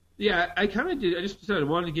 yeah, I kind of did. I just decided I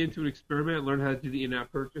wanted to get into an experiment, learn how to do the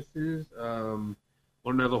in-app purchases, learn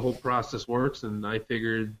how the whole process works, and I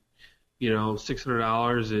figured,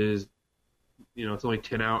 $600 is, it's only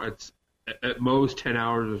 10 hours. It's at most 10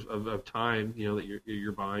 hours of time, that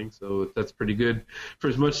you're buying. So that's pretty good for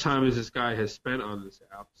as much time as this guy has spent on this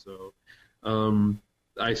app. So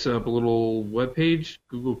I set up a little web page,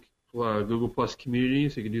 Google Plus Community,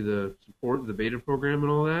 so you can do the support, the beta program,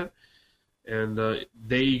 and all that. And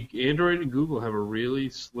Android and Google have a really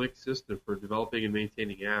slick system for developing and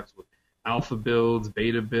maintaining apps with alpha builds,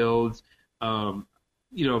 beta builds. For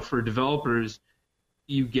developers,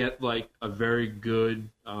 you get like a very good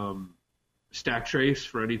stack trace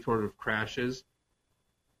for any sort of crashes.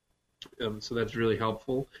 So that's really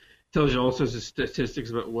helpful. It tells you all sorts of statistics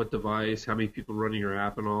about what device, how many people running your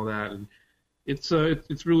app, and all that. And it's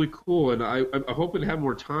really cool. And I hope to have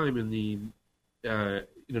more time in the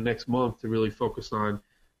next month to really focus on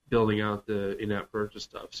building out the in-app purchase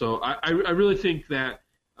stuff. So I really think that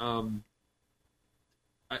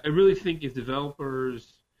if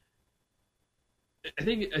developers, I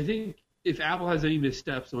think if Apple has any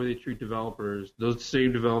missteps in the way they treat developers, those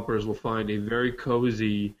same developers will find a very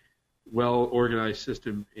cozy, well-organized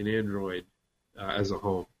system in Android as a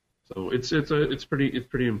whole. So it's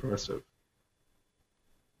pretty impressive.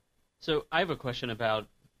 So I have a question about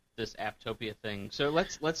this Apptopia thing. So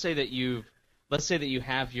let's say that you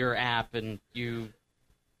have your app and you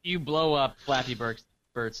blow up Flappy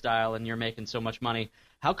Bird style and you're making so much money.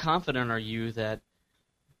 How confident are you that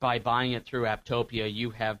by buying it through Apptopia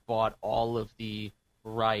you have bought all of the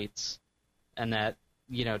rights and that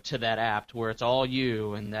to that app to where it's all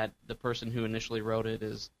you and that the person who initially wrote it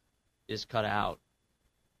is cut out?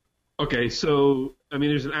 Okay, so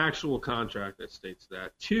there's an actual contract that states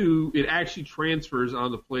that. 2, it actually transfers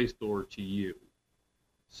on the Play Store to you,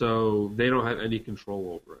 so they don't have any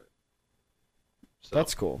control over it. So,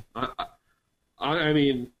 that's cool.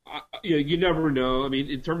 You never know.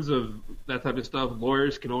 In terms of that type of stuff,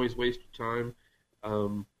 lawyers can always waste your time.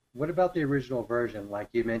 What about the original version? Like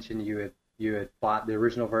you mentioned, you had bought the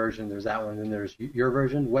original version. There's that one, and then there's your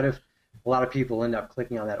version. What if a lot of people end up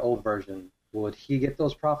clicking on that old version? Would he get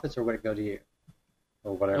those profits, or would it go to you,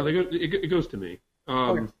 or whatever? It goes to me.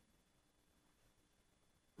 Okay.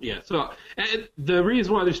 Yeah. So and the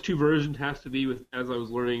reason why there's 2 versions has to be with, as I was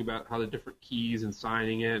learning about how the different keys and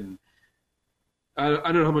signing it, and I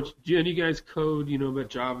don't know how much. Do any of you guys code, about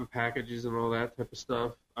Java packages and all that type of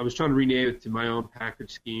stuff? I was trying to rename it to my own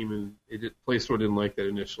package scheme, and Play Store didn't like that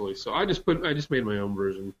initially. So I just made my own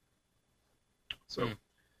version. So,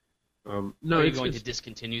 no. Are you going to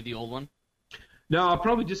discontinue the old one? No, I'll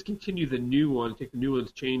probably discontinue the new one, take the new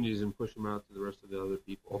one's changes, and push them out to the rest of the other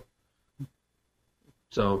people.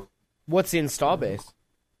 So. What's the install base?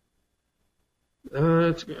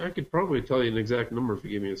 I could probably tell you an exact number if you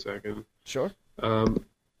give me a second. Sure.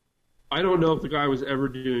 I don't know if the guy was ever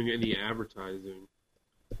doing any advertising.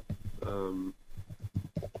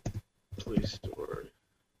 Play Store.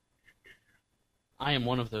 I am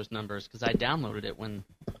one of those numbers because I downloaded it when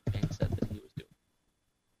Bang said that he was doing.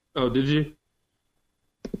 Oh, did you?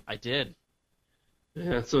 I did.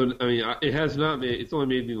 Yeah. So it has not made. It's only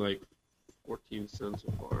made me like 14 cents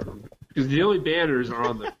so far because the only banners are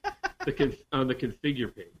on the on the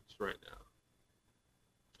configure page right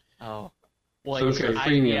now. Oh. Well, So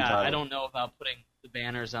I don't know about putting the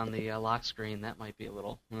banners on the lock screen. That might be a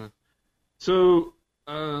little. So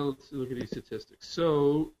let's look at these statistics.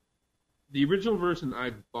 So the original version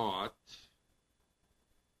I bought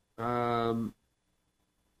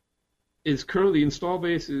is currently install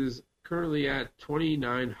base is currently at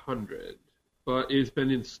 2,900, but it's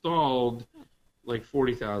been installed like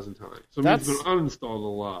 40,000 times. So it's been uninstalled a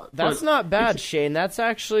lot. That's not bad, Shane. That's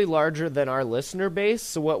actually larger than our listener base.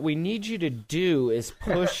 So what we need you to do is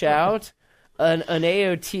push out an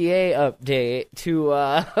AOTA update to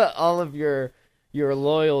all of your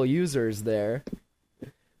loyal users there.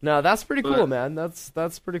 No, that's pretty cool, man. That's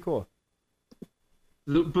pretty cool.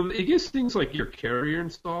 But it gets things like your carrier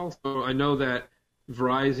installed. So I know that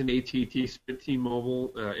Verizon, AT&T, Sprint,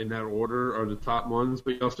 T-Mobile, in that order, are the top ones.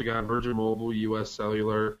 But you also got Virgin Mobile, U.S.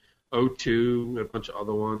 Cellular, O2, a bunch of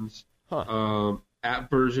other ones. Huh. App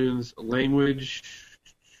versions, language,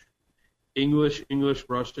 English,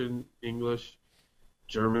 Russian, English,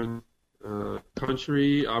 German.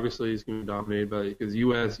 Country, obviously, is going to be dominated by because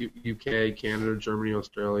U.S., U.K., Canada, Germany,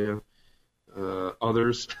 Australia,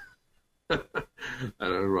 others. I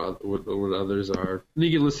don't know what others are. And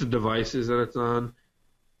you get listed devices that it's on.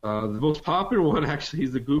 The most popular one actually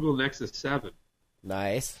is the Google Nexus 7.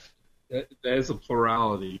 Nice. That is a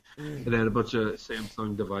plurality. And then a bunch of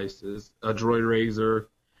Samsung devices. A Droid Razr.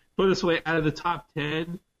 Put it this way, out of the top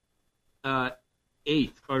 10, 8 are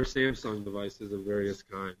Samsung devices of various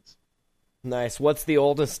kinds. Nice. What's the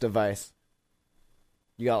oldest device?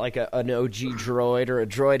 You got like an OG Droid or a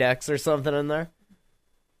Droid X or something in there?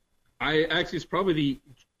 It's probably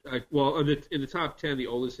in the top 10, the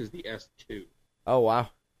oldest is the S2. Oh, wow.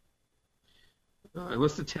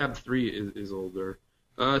 Unless the Tab 3 is older.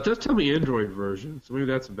 It does tell me Android version, so maybe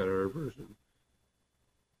that's a better version.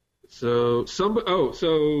 So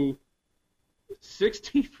 16%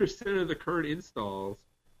 of the current installs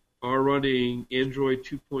are running Android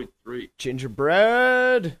 2.3.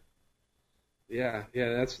 Gingerbread. Yeah,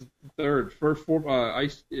 that's third.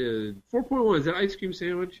 4.1 is that ice cream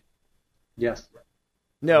sandwich? Yes.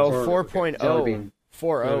 No, Or 4.0. Jelly Bean.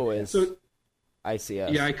 4.0 is So,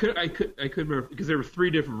 ICS. yeah, I could remember because there were 3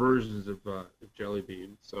 different versions of Jelly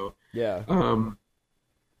Bean. So Yeah.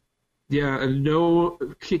 yeah, and no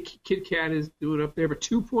Kit Kat is doing up there, but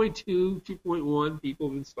 2.2, 2.1 people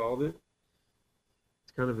have installed it.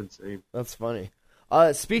 It's kind of insane. That's funny.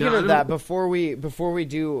 Speaking of that, before we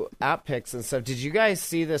do app picks and stuff, did you guys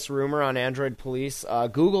see this rumor on Android Police?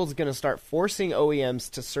 Google's going to start forcing OEMs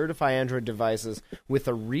to certify Android devices with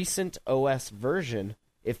a recent OS version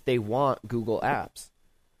if they want Google apps.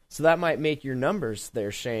 So that might make your numbers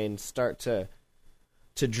there, Shane, start to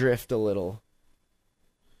drift a little.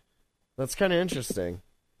 That's kind of interesting.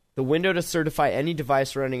 The window to certify any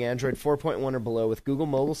device running Android 4.1 or below with Google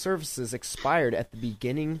Mobile Services expired at the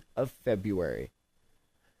beginning of February.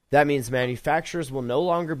 That means manufacturers will no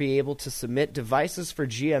longer be able to submit devices for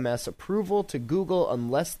GMS approval to Google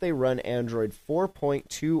unless they run Android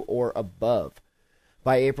 4.2 or above.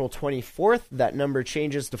 By April 24th, that number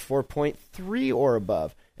changes to 4.3 or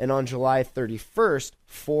above, and on July 31st,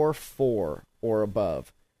 4.4 or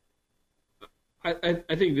above. I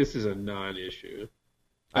think this is a non-issue.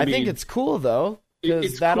 I think it's cool, though,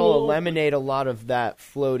 because that'll eliminate a lot of that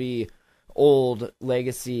floaty old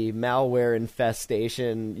legacy malware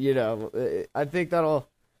infestation. I think that'll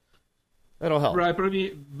help. Right, but I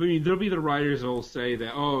mean, there'll be the writers that will say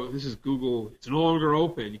that, this is Google, it's no longer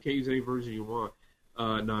open, you can't use any version you want.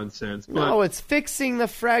 Nonsense. But no, it's fixing the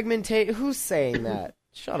fragmentation. Who's saying that?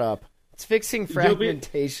 Shut up. It's fixing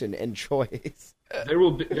fragmentation and choice. There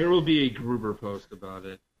will be a Gruber post about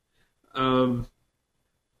it.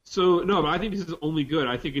 So, no, but I think this is only good.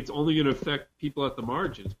 I think it's only going to affect people at the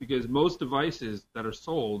margins because most devices that are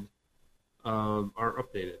sold are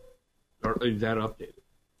updated, or that updated.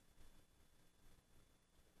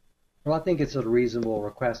 Well, I think it's a reasonable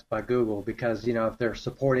request by Google because, if they're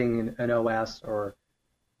supporting an OS or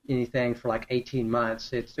anything for like 18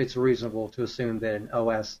 months, it's reasonable to assume that an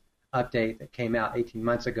OS update that came out 18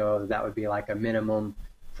 months ago, that would be like a minimum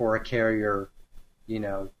for a carrier,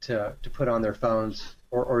 to put on their phones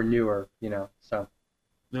or newer, so.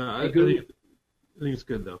 No, I think it's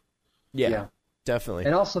good though. Yeah, definitely.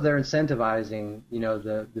 And also they're incentivizing,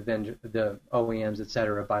 the OEMs, et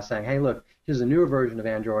cetera, by saying, hey, look, here's a newer version of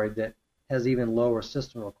Android that has even lower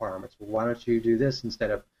system requirements. Well, why don't you do this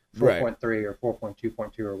instead of 4.3 or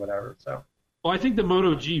 4.2.2 or whatever? So. Well, I think the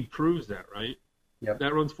Moto G proves that, right? Yep.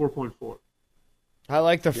 That runs 4.4. I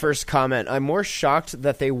like the first comment. I'm more shocked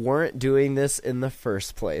that they weren't doing this in the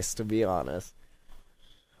first place, to be honest.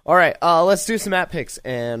 All right, let's do some app picks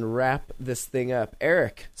and wrap this thing up.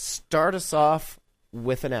 Eric, start us off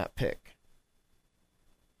with an app pick.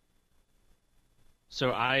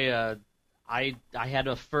 So I had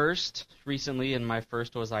a first recently, and my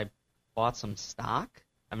first was I bought some stock.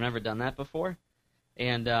 I've never done that before.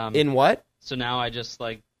 And in what? So now I just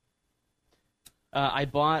I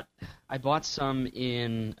bought some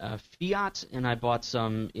in Fiat, and I bought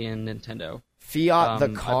some in Nintendo. Fiat the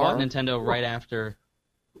car? I bought Nintendo right after.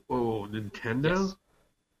 Oh, Nintendo? Yes.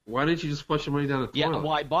 Why didn't you just flush the money down the toilet? Yeah,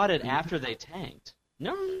 well, I bought it after they tanked.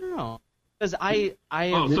 No. Because I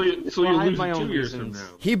so you're have losing my own 2 years from reasons.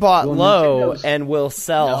 now. He bought low Nintendo's... and will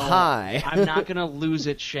sell No, high. I'm not going to lose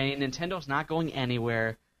it, Shane. Nintendo's not going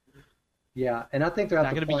anywhere. Yeah, and I think they're It's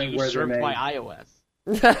at not the going to be point where they're usurped made... by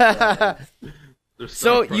iOS.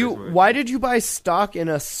 So why did you buy stock in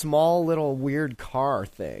a small little weird car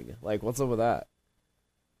thing? Like, what's up with that?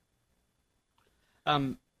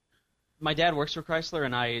 My dad works for Chrysler,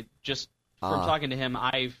 and I just from talking to him,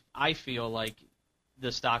 I feel like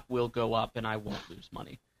the stock will go up, and I won't lose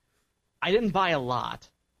money. I didn't buy a lot,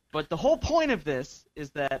 but the whole point of this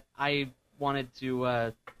is that I wanted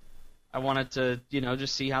to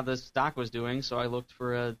just see how the stock was doing. So I looked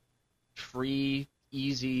for a free,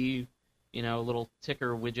 easy, little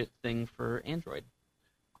ticker widget thing for Android.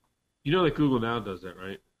 You know that Google Now does that,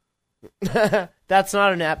 right? That's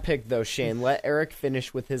not an app pick, though, Shane. Let Eric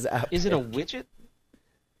finish with his app Is pick. it a widget?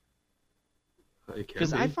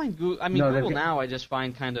 Because I find Google Now, I just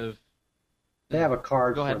find kind of... They have a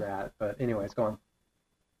card Go for ahead. that, but anyways, go on.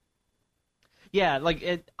 Yeah,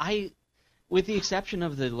 with the exception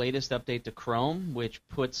of the latest update to Chrome, which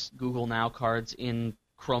puts Google Now cards in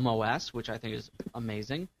Chrome OS, which I think is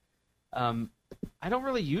amazing. I don't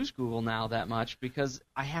really use Google Now that much because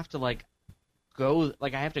I have to go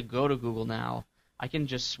to Google Now. I can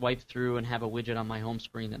just swipe through and have a widget on my home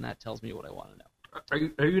screen, and that tells me what I want to know.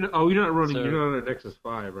 You're not running. You're not on a Nexus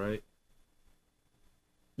 5, right?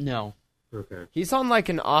 No. Okay. He's on like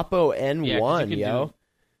an Oppo N1, yo.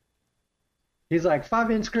 He's like,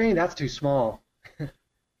 5-inch screen, that's too small.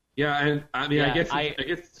 Yeah, and I mean, Yeah, I guess I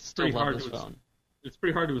it's still pretty love hard this to phone. it's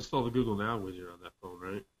pretty hard to install the Google Now widget on that phone,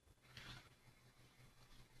 right?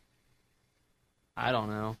 I don't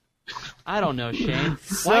know, Shane.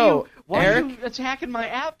 So, why Eric, are you attacking my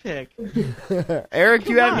app pick? Eric,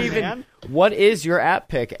 you Come haven't on, even. man. What is your app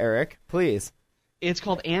pick, Eric? Please. It's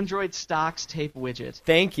called Android Stocks Tape Widget.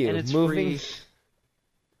 Thank you. And it's Moving.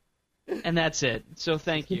 free. And that's it. So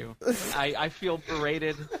thank you. I feel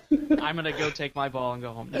berated. I'm going to go take my ball and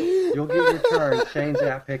go home now. You'll get your turn. Shane's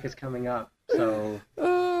app pick is coming up. So,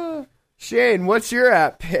 Shane, what's your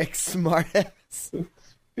app pick, smartass?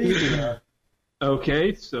 speaking of,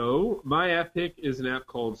 Okay, so my app pick is an app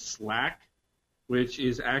called Slack, which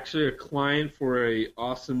is actually a client for a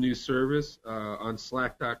awesome new service on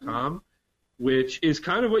Slack.com, which is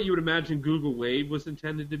kind of what you would imagine Google Wave was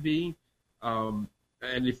intended to be. And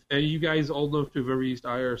if any of you guys old enough to have ever used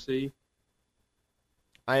IRC?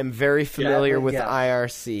 I am very familiar with yes.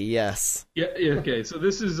 IRC, yes. Yeah, okay. So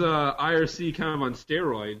this is IRC kind of on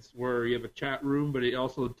steroids, where you have a chat room, but it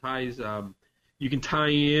also ties. You can tie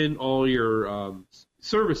in all your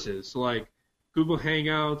services, so like Google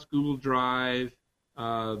Hangouts, Google Drive,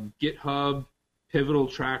 GitHub, Pivotal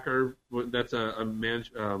Tracker. That's a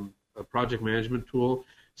project management tool.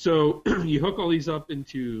 So you hook all these up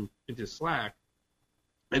into Slack,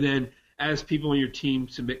 and then as people on your team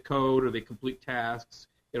submit code or they complete tasks,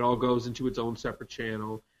 it all goes into its own separate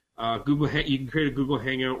channel. You can create a Google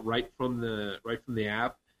Hangout right from the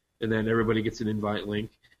app, and then everybody gets an invite link.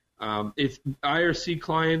 If IRC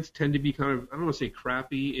clients tend to be kind of, I don't want to say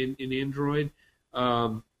crappy in Android,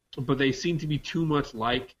 but they seem to be too much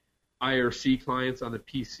like IRC clients on the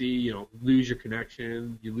PC, lose your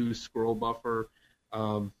connection, you lose scroll buffer.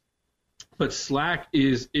 But Slack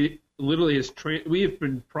literally is we have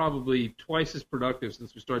been probably twice as productive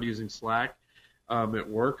since we started using Slack at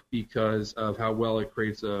work because of how well it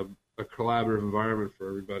creates a collaborative environment for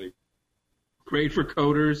everybody. Great for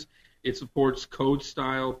coders. It supports code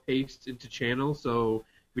style paste into channels. So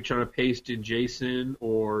if you're trying to paste in JSON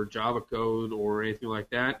or Java code or anything like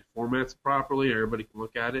that, it formats it properly and everybody can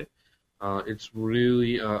look at it. It's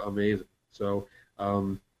really amazing. So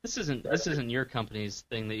this isn't your company's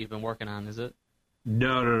thing that you've been working on, is it?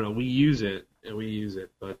 No. We use it,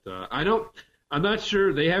 but I'm not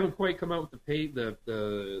sure. They haven't quite come out with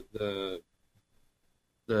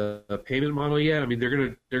the payment model yet. I mean,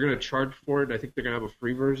 they're gonna charge for it. I think they're gonna have a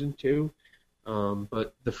free version too.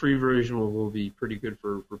 But the free version will be pretty good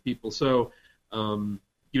for people. So, for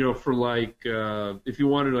if you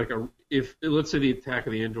wanted if let's say the Attack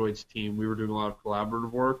of the Androids team, we were doing a lot of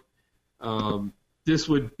collaborative work. This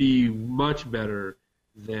would be much better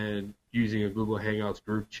than using a Google Hangouts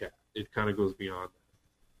group chat. It kind of goes beyond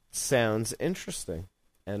that. Sounds interesting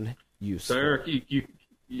and useful. So Eric,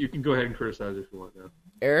 you can go ahead and criticize if you want now.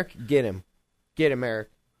 Eric, get him, Eric.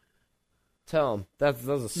 Tell him that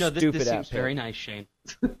was a stupid this app. Seems very nice, Shane.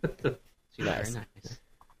 Nice. Very nice.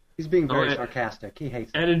 He's being very sarcastic. He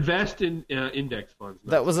hates it. And invest in index funds.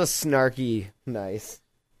 That was a snarky nice.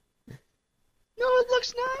 No, it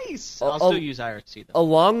looks nice. I'll still use IRC though.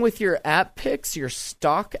 Along with your app picks, your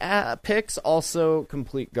stock app picks also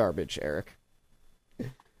complete garbage, Eric.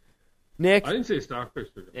 Nick, I didn't say stock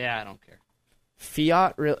picks. Yeah, I don't care.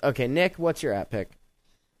 Fiat. Okay, Nick, what's your app pick?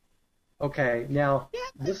 Okay, now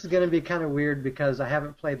this is going to be kind of weird because I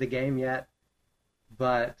haven't played the game yet,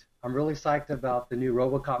 but I'm really psyched about the new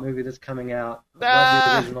RoboCop movie that's coming out. I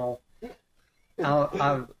love the original.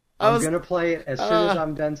 I'm going to play it as soon as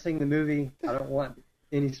I'm done seeing the movie. I don't want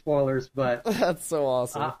any spoilers, but that's so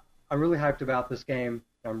awesome. I'm really hyped about this game.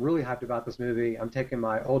 I'm really hyped about this movie. I'm taking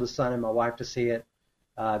my oldest son and my wife to see it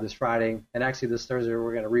this Friday, and actually this Thursday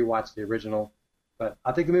we're going to rewatch the original. But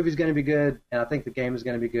I think the movie's going to be good, and I think the game is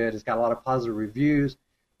going to be good. It's got a lot of positive reviews.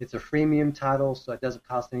 It's a freemium title, so it doesn't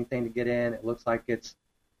cost anything to get in. It looks like it's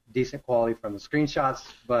decent quality from the screenshots,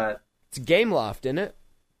 but it's Gameloft, isn't it?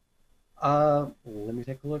 Let me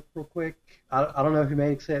take a look real quick. I don't know who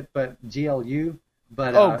makes it, but GLU.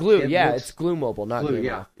 But Glue. It's Glue Mobile, not Glue.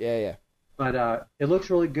 Gameloft. Yeah. But it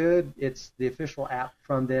looks really good. It's the official app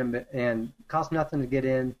from them, and costs nothing to get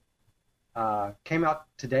in. Came out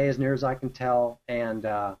today, as near as I can tell, and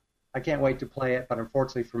I can't wait to play it. But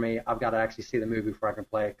unfortunately for me, I've got to actually see the movie before I can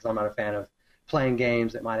play it because I'm not a fan of playing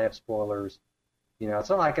games that might have spoilers. It's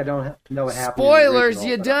not like I don't know what happened. Spoilers!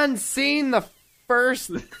 You done seen the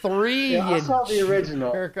first three? Yeah, I saw the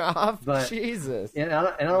original. Jerk off. But, Jesus. And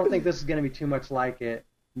I don't think this is going to be too much like it.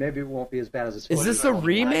 Maybe it won't be as bad as the spoilers. Is this a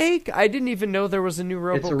remake? I didn't even know there was a new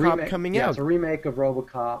RoboCop coming out. It's a remake of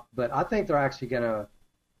RoboCop, but I think they're actually going to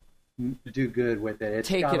do good with it.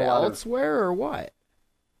 Take it elsewhere or what?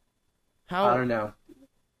 How? I don't know.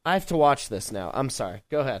 I have to watch this now. I'm sorry.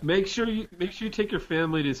 Go ahead. Make sure you take your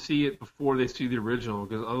family to see it before they see the original,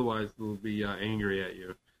 because otherwise they'll be angry at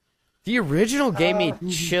you. The original gave me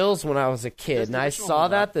chills when I was a kid, and I saw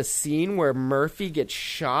the scene where Murphy gets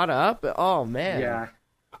shot up. Oh man. Yeah.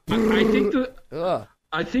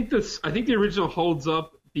 I think the original holds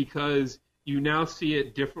up because you now see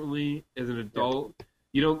it differently as an adult.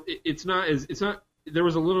 It's not. There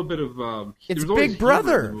was a little bit of. It's Big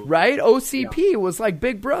Brother, right? OCP was like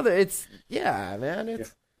Big Brother. It's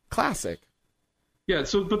It's classic. Yeah.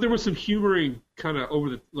 So, but there was some humoring kind of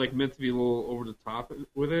meant to be a little over the top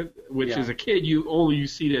with it. Which as a kid, you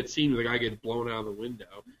see that scene where the guy gets blown out of the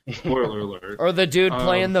window. Spoiler alert. Or the dude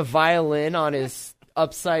playing the violin on his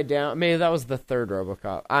upside down. Maybe that was the third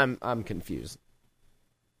RoboCop. I'm confused.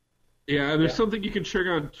 Yeah, and there's something you can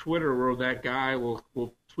trigger on Twitter where that guy will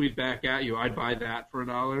tweet back at you, "I'd buy that for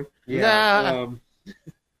 $1." Yeah.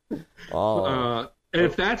 And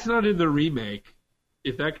if that's not in the remake,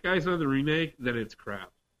 if that guy's not in the remake, then it's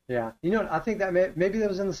crap. Yeah. I think that maybe that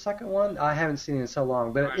was in the second one. I haven't seen it in so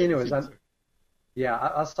long. But anyways, I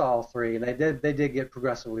saw all three, and they did get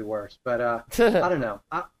progressively worse. But I don't know.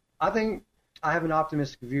 I think I have an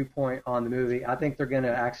optimistic viewpoint on the movie. I think they're going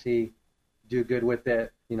to actually do good with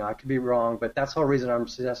it. I could be wrong, but that's the whole reason I'm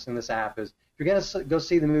suggesting this app is if you're going to go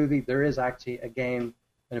see the movie, there is actually a game,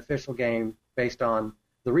 an official game based on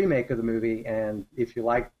the remake of the movie. And if you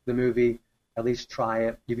like the movie, at least try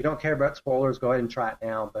it. If you don't care about spoilers, go ahead and try it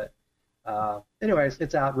now. But anyways,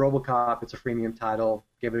 it's out. RoboCop. It's a freemium title.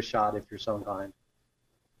 Give it a shot if you're so inclined.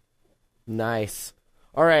 Nice.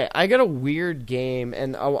 All right, I got a weird game,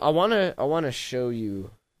 and I wanna show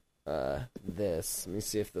you this. Let me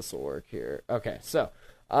see if this will work here. Okay, so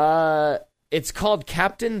it's called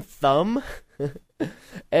Captain Thumb,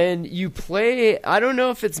 and you play. I don't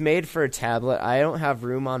know if it's made for a tablet. I don't have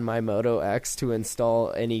room on my Moto X to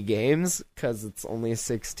install any games because it's only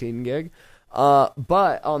 16 gig.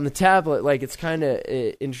 But on the tablet, like, it's kind of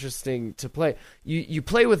interesting to play. You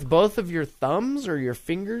play with both of your thumbs or your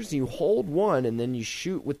fingers. You hold one and then you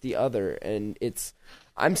shoot with the other, and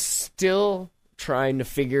I'm still trying to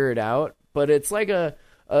figure it out, but it's like a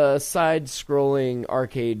side-scrolling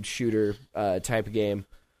arcade shooter type of game.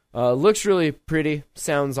 Looks really pretty.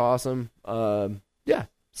 Sounds awesome. Yeah,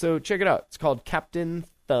 so check it out. It's called Captain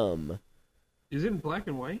Thumb. Is it in black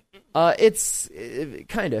and white? It's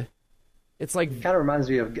kind of. It's like it kind of reminds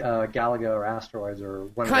me of Galaga or Asteroids or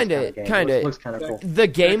one of those kind of games. It looks kind of cool. The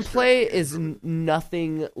gameplay is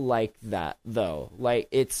nothing like that, though. Like,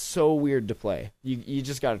 it's so weird to play. You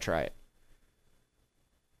just got to try it.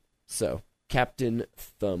 So, Captain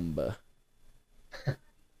Thumb.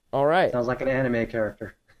 All right. Sounds like an anime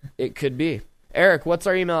character. It could be. Eric, what's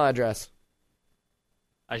our email address?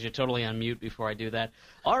 I should totally unmute before I do that.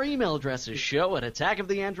 Our email address is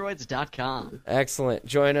show@attackoftheandroids.com. Excellent.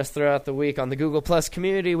 Join us throughout the week on the Google Plus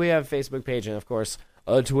community. We have a Facebook page and, of course,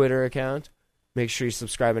 a Twitter account. Make sure you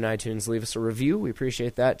subscribe on iTunes. Leave us a review. We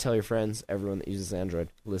appreciate that. Tell your friends, everyone that uses Android,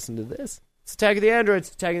 listen to this. It's Attack of the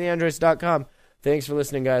Androids, attackoftheandroids.com. Thanks for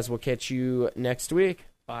listening, guys. We'll catch you next week.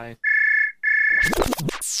 Bye.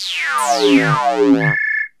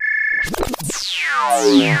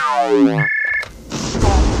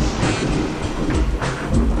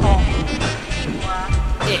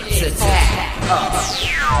 It's Attack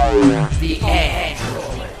of the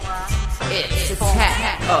Androids. It's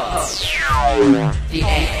Attack of the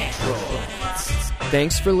Androids.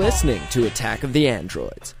 Thanks for listening to Attack of the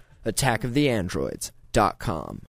Androids. attackoftheandroids.com.